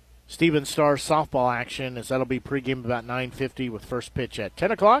Stephen Stars softball action, as that'll be pregame about 9:50 with first pitch at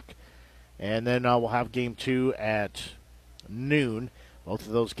 10 o'clock. And then we'll have game 2 at noon. Both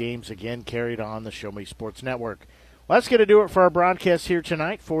of those games, again, carried on the Show Me Sports Network. Well, that's going to do it for our broadcast here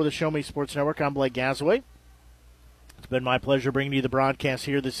tonight for the Show Me Sports Network. I'm Blake Gasaway. It's been my pleasure bringing you the broadcast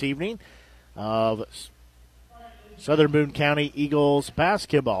here this evening of Southern Boone County Eagles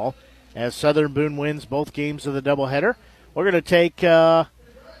basketball, as Southern Boone wins both games of the doubleheader. We're going to take, go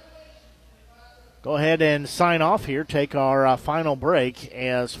ahead and sign off here, take our final break.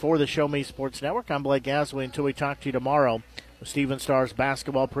 As for the Show Me Sports Network, I'm Blake Gasaway until we talk to you tomorrow with Stephen Stars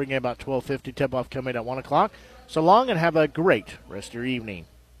basketball pregame about 12:50, tip-off coming at 1 o'clock. So long, and have a great rest of your evening.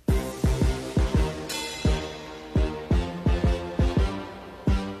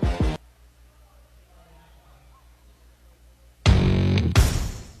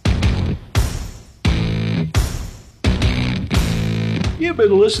 You've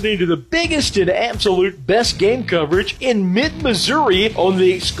been listening to the biggest and absolute best game coverage in mid-Missouri on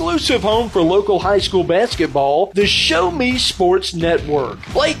the exclusive home for local high school basketball, the Show Me Sports Network.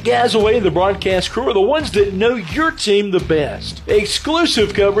 Blake Gazaway and the broadcast crew are the ones that know your team the best.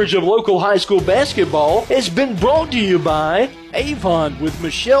 Exclusive coverage of local high school basketball has been brought to you by Avon with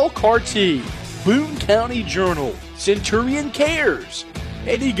Michelle Carty, Boone County Journal, Centurion Cares,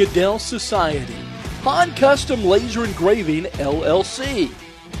 Eddie Goodell Society, Han Custom Laser Engraving, LLC,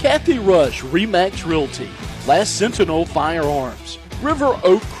 Kathy Rush, Remax Realty, Last Sentinel Firearms, River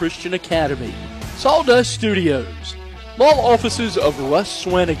Oak Christian Academy, Sawdust Studios, Law Offices of Russ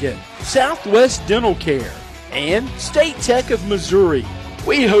Swanigan, Southwest Dental Care, and State Tech of Missouri.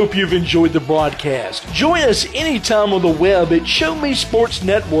 We hope you've enjoyed the broadcast. Join us anytime on the web at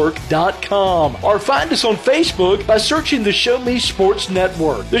ShowMeSportsNetwork.com or find us on Facebook by searching the Show Me Sports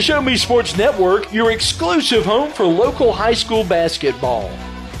Network. The Show Me Sports Network, your exclusive home for local high school basketball.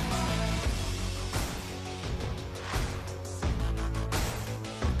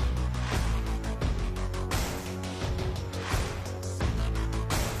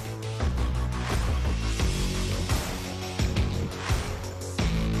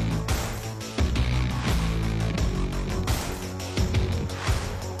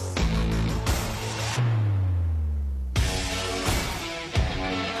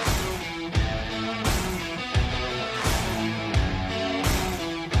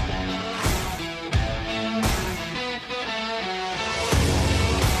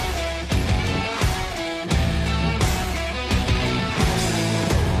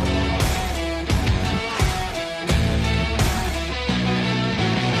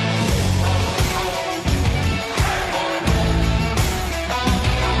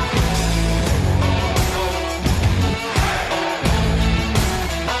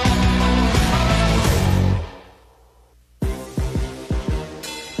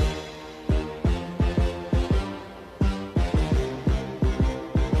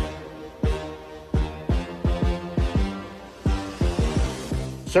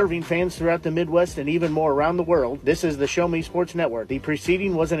 Serving fans throughout the Midwest and even more around the world, this is the Show Me Sports Network. The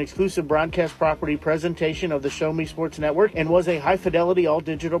preceding was an exclusive broadcast property presentation of the Show Me Sports Network and was a high-fidelity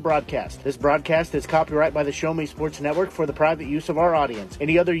all-digital broadcast. This broadcast is copyright by the Show Me Sports Network for the private use of our audience.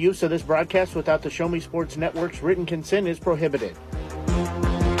 Any other use of this broadcast without the Show Me Sports Network's written consent is prohibited.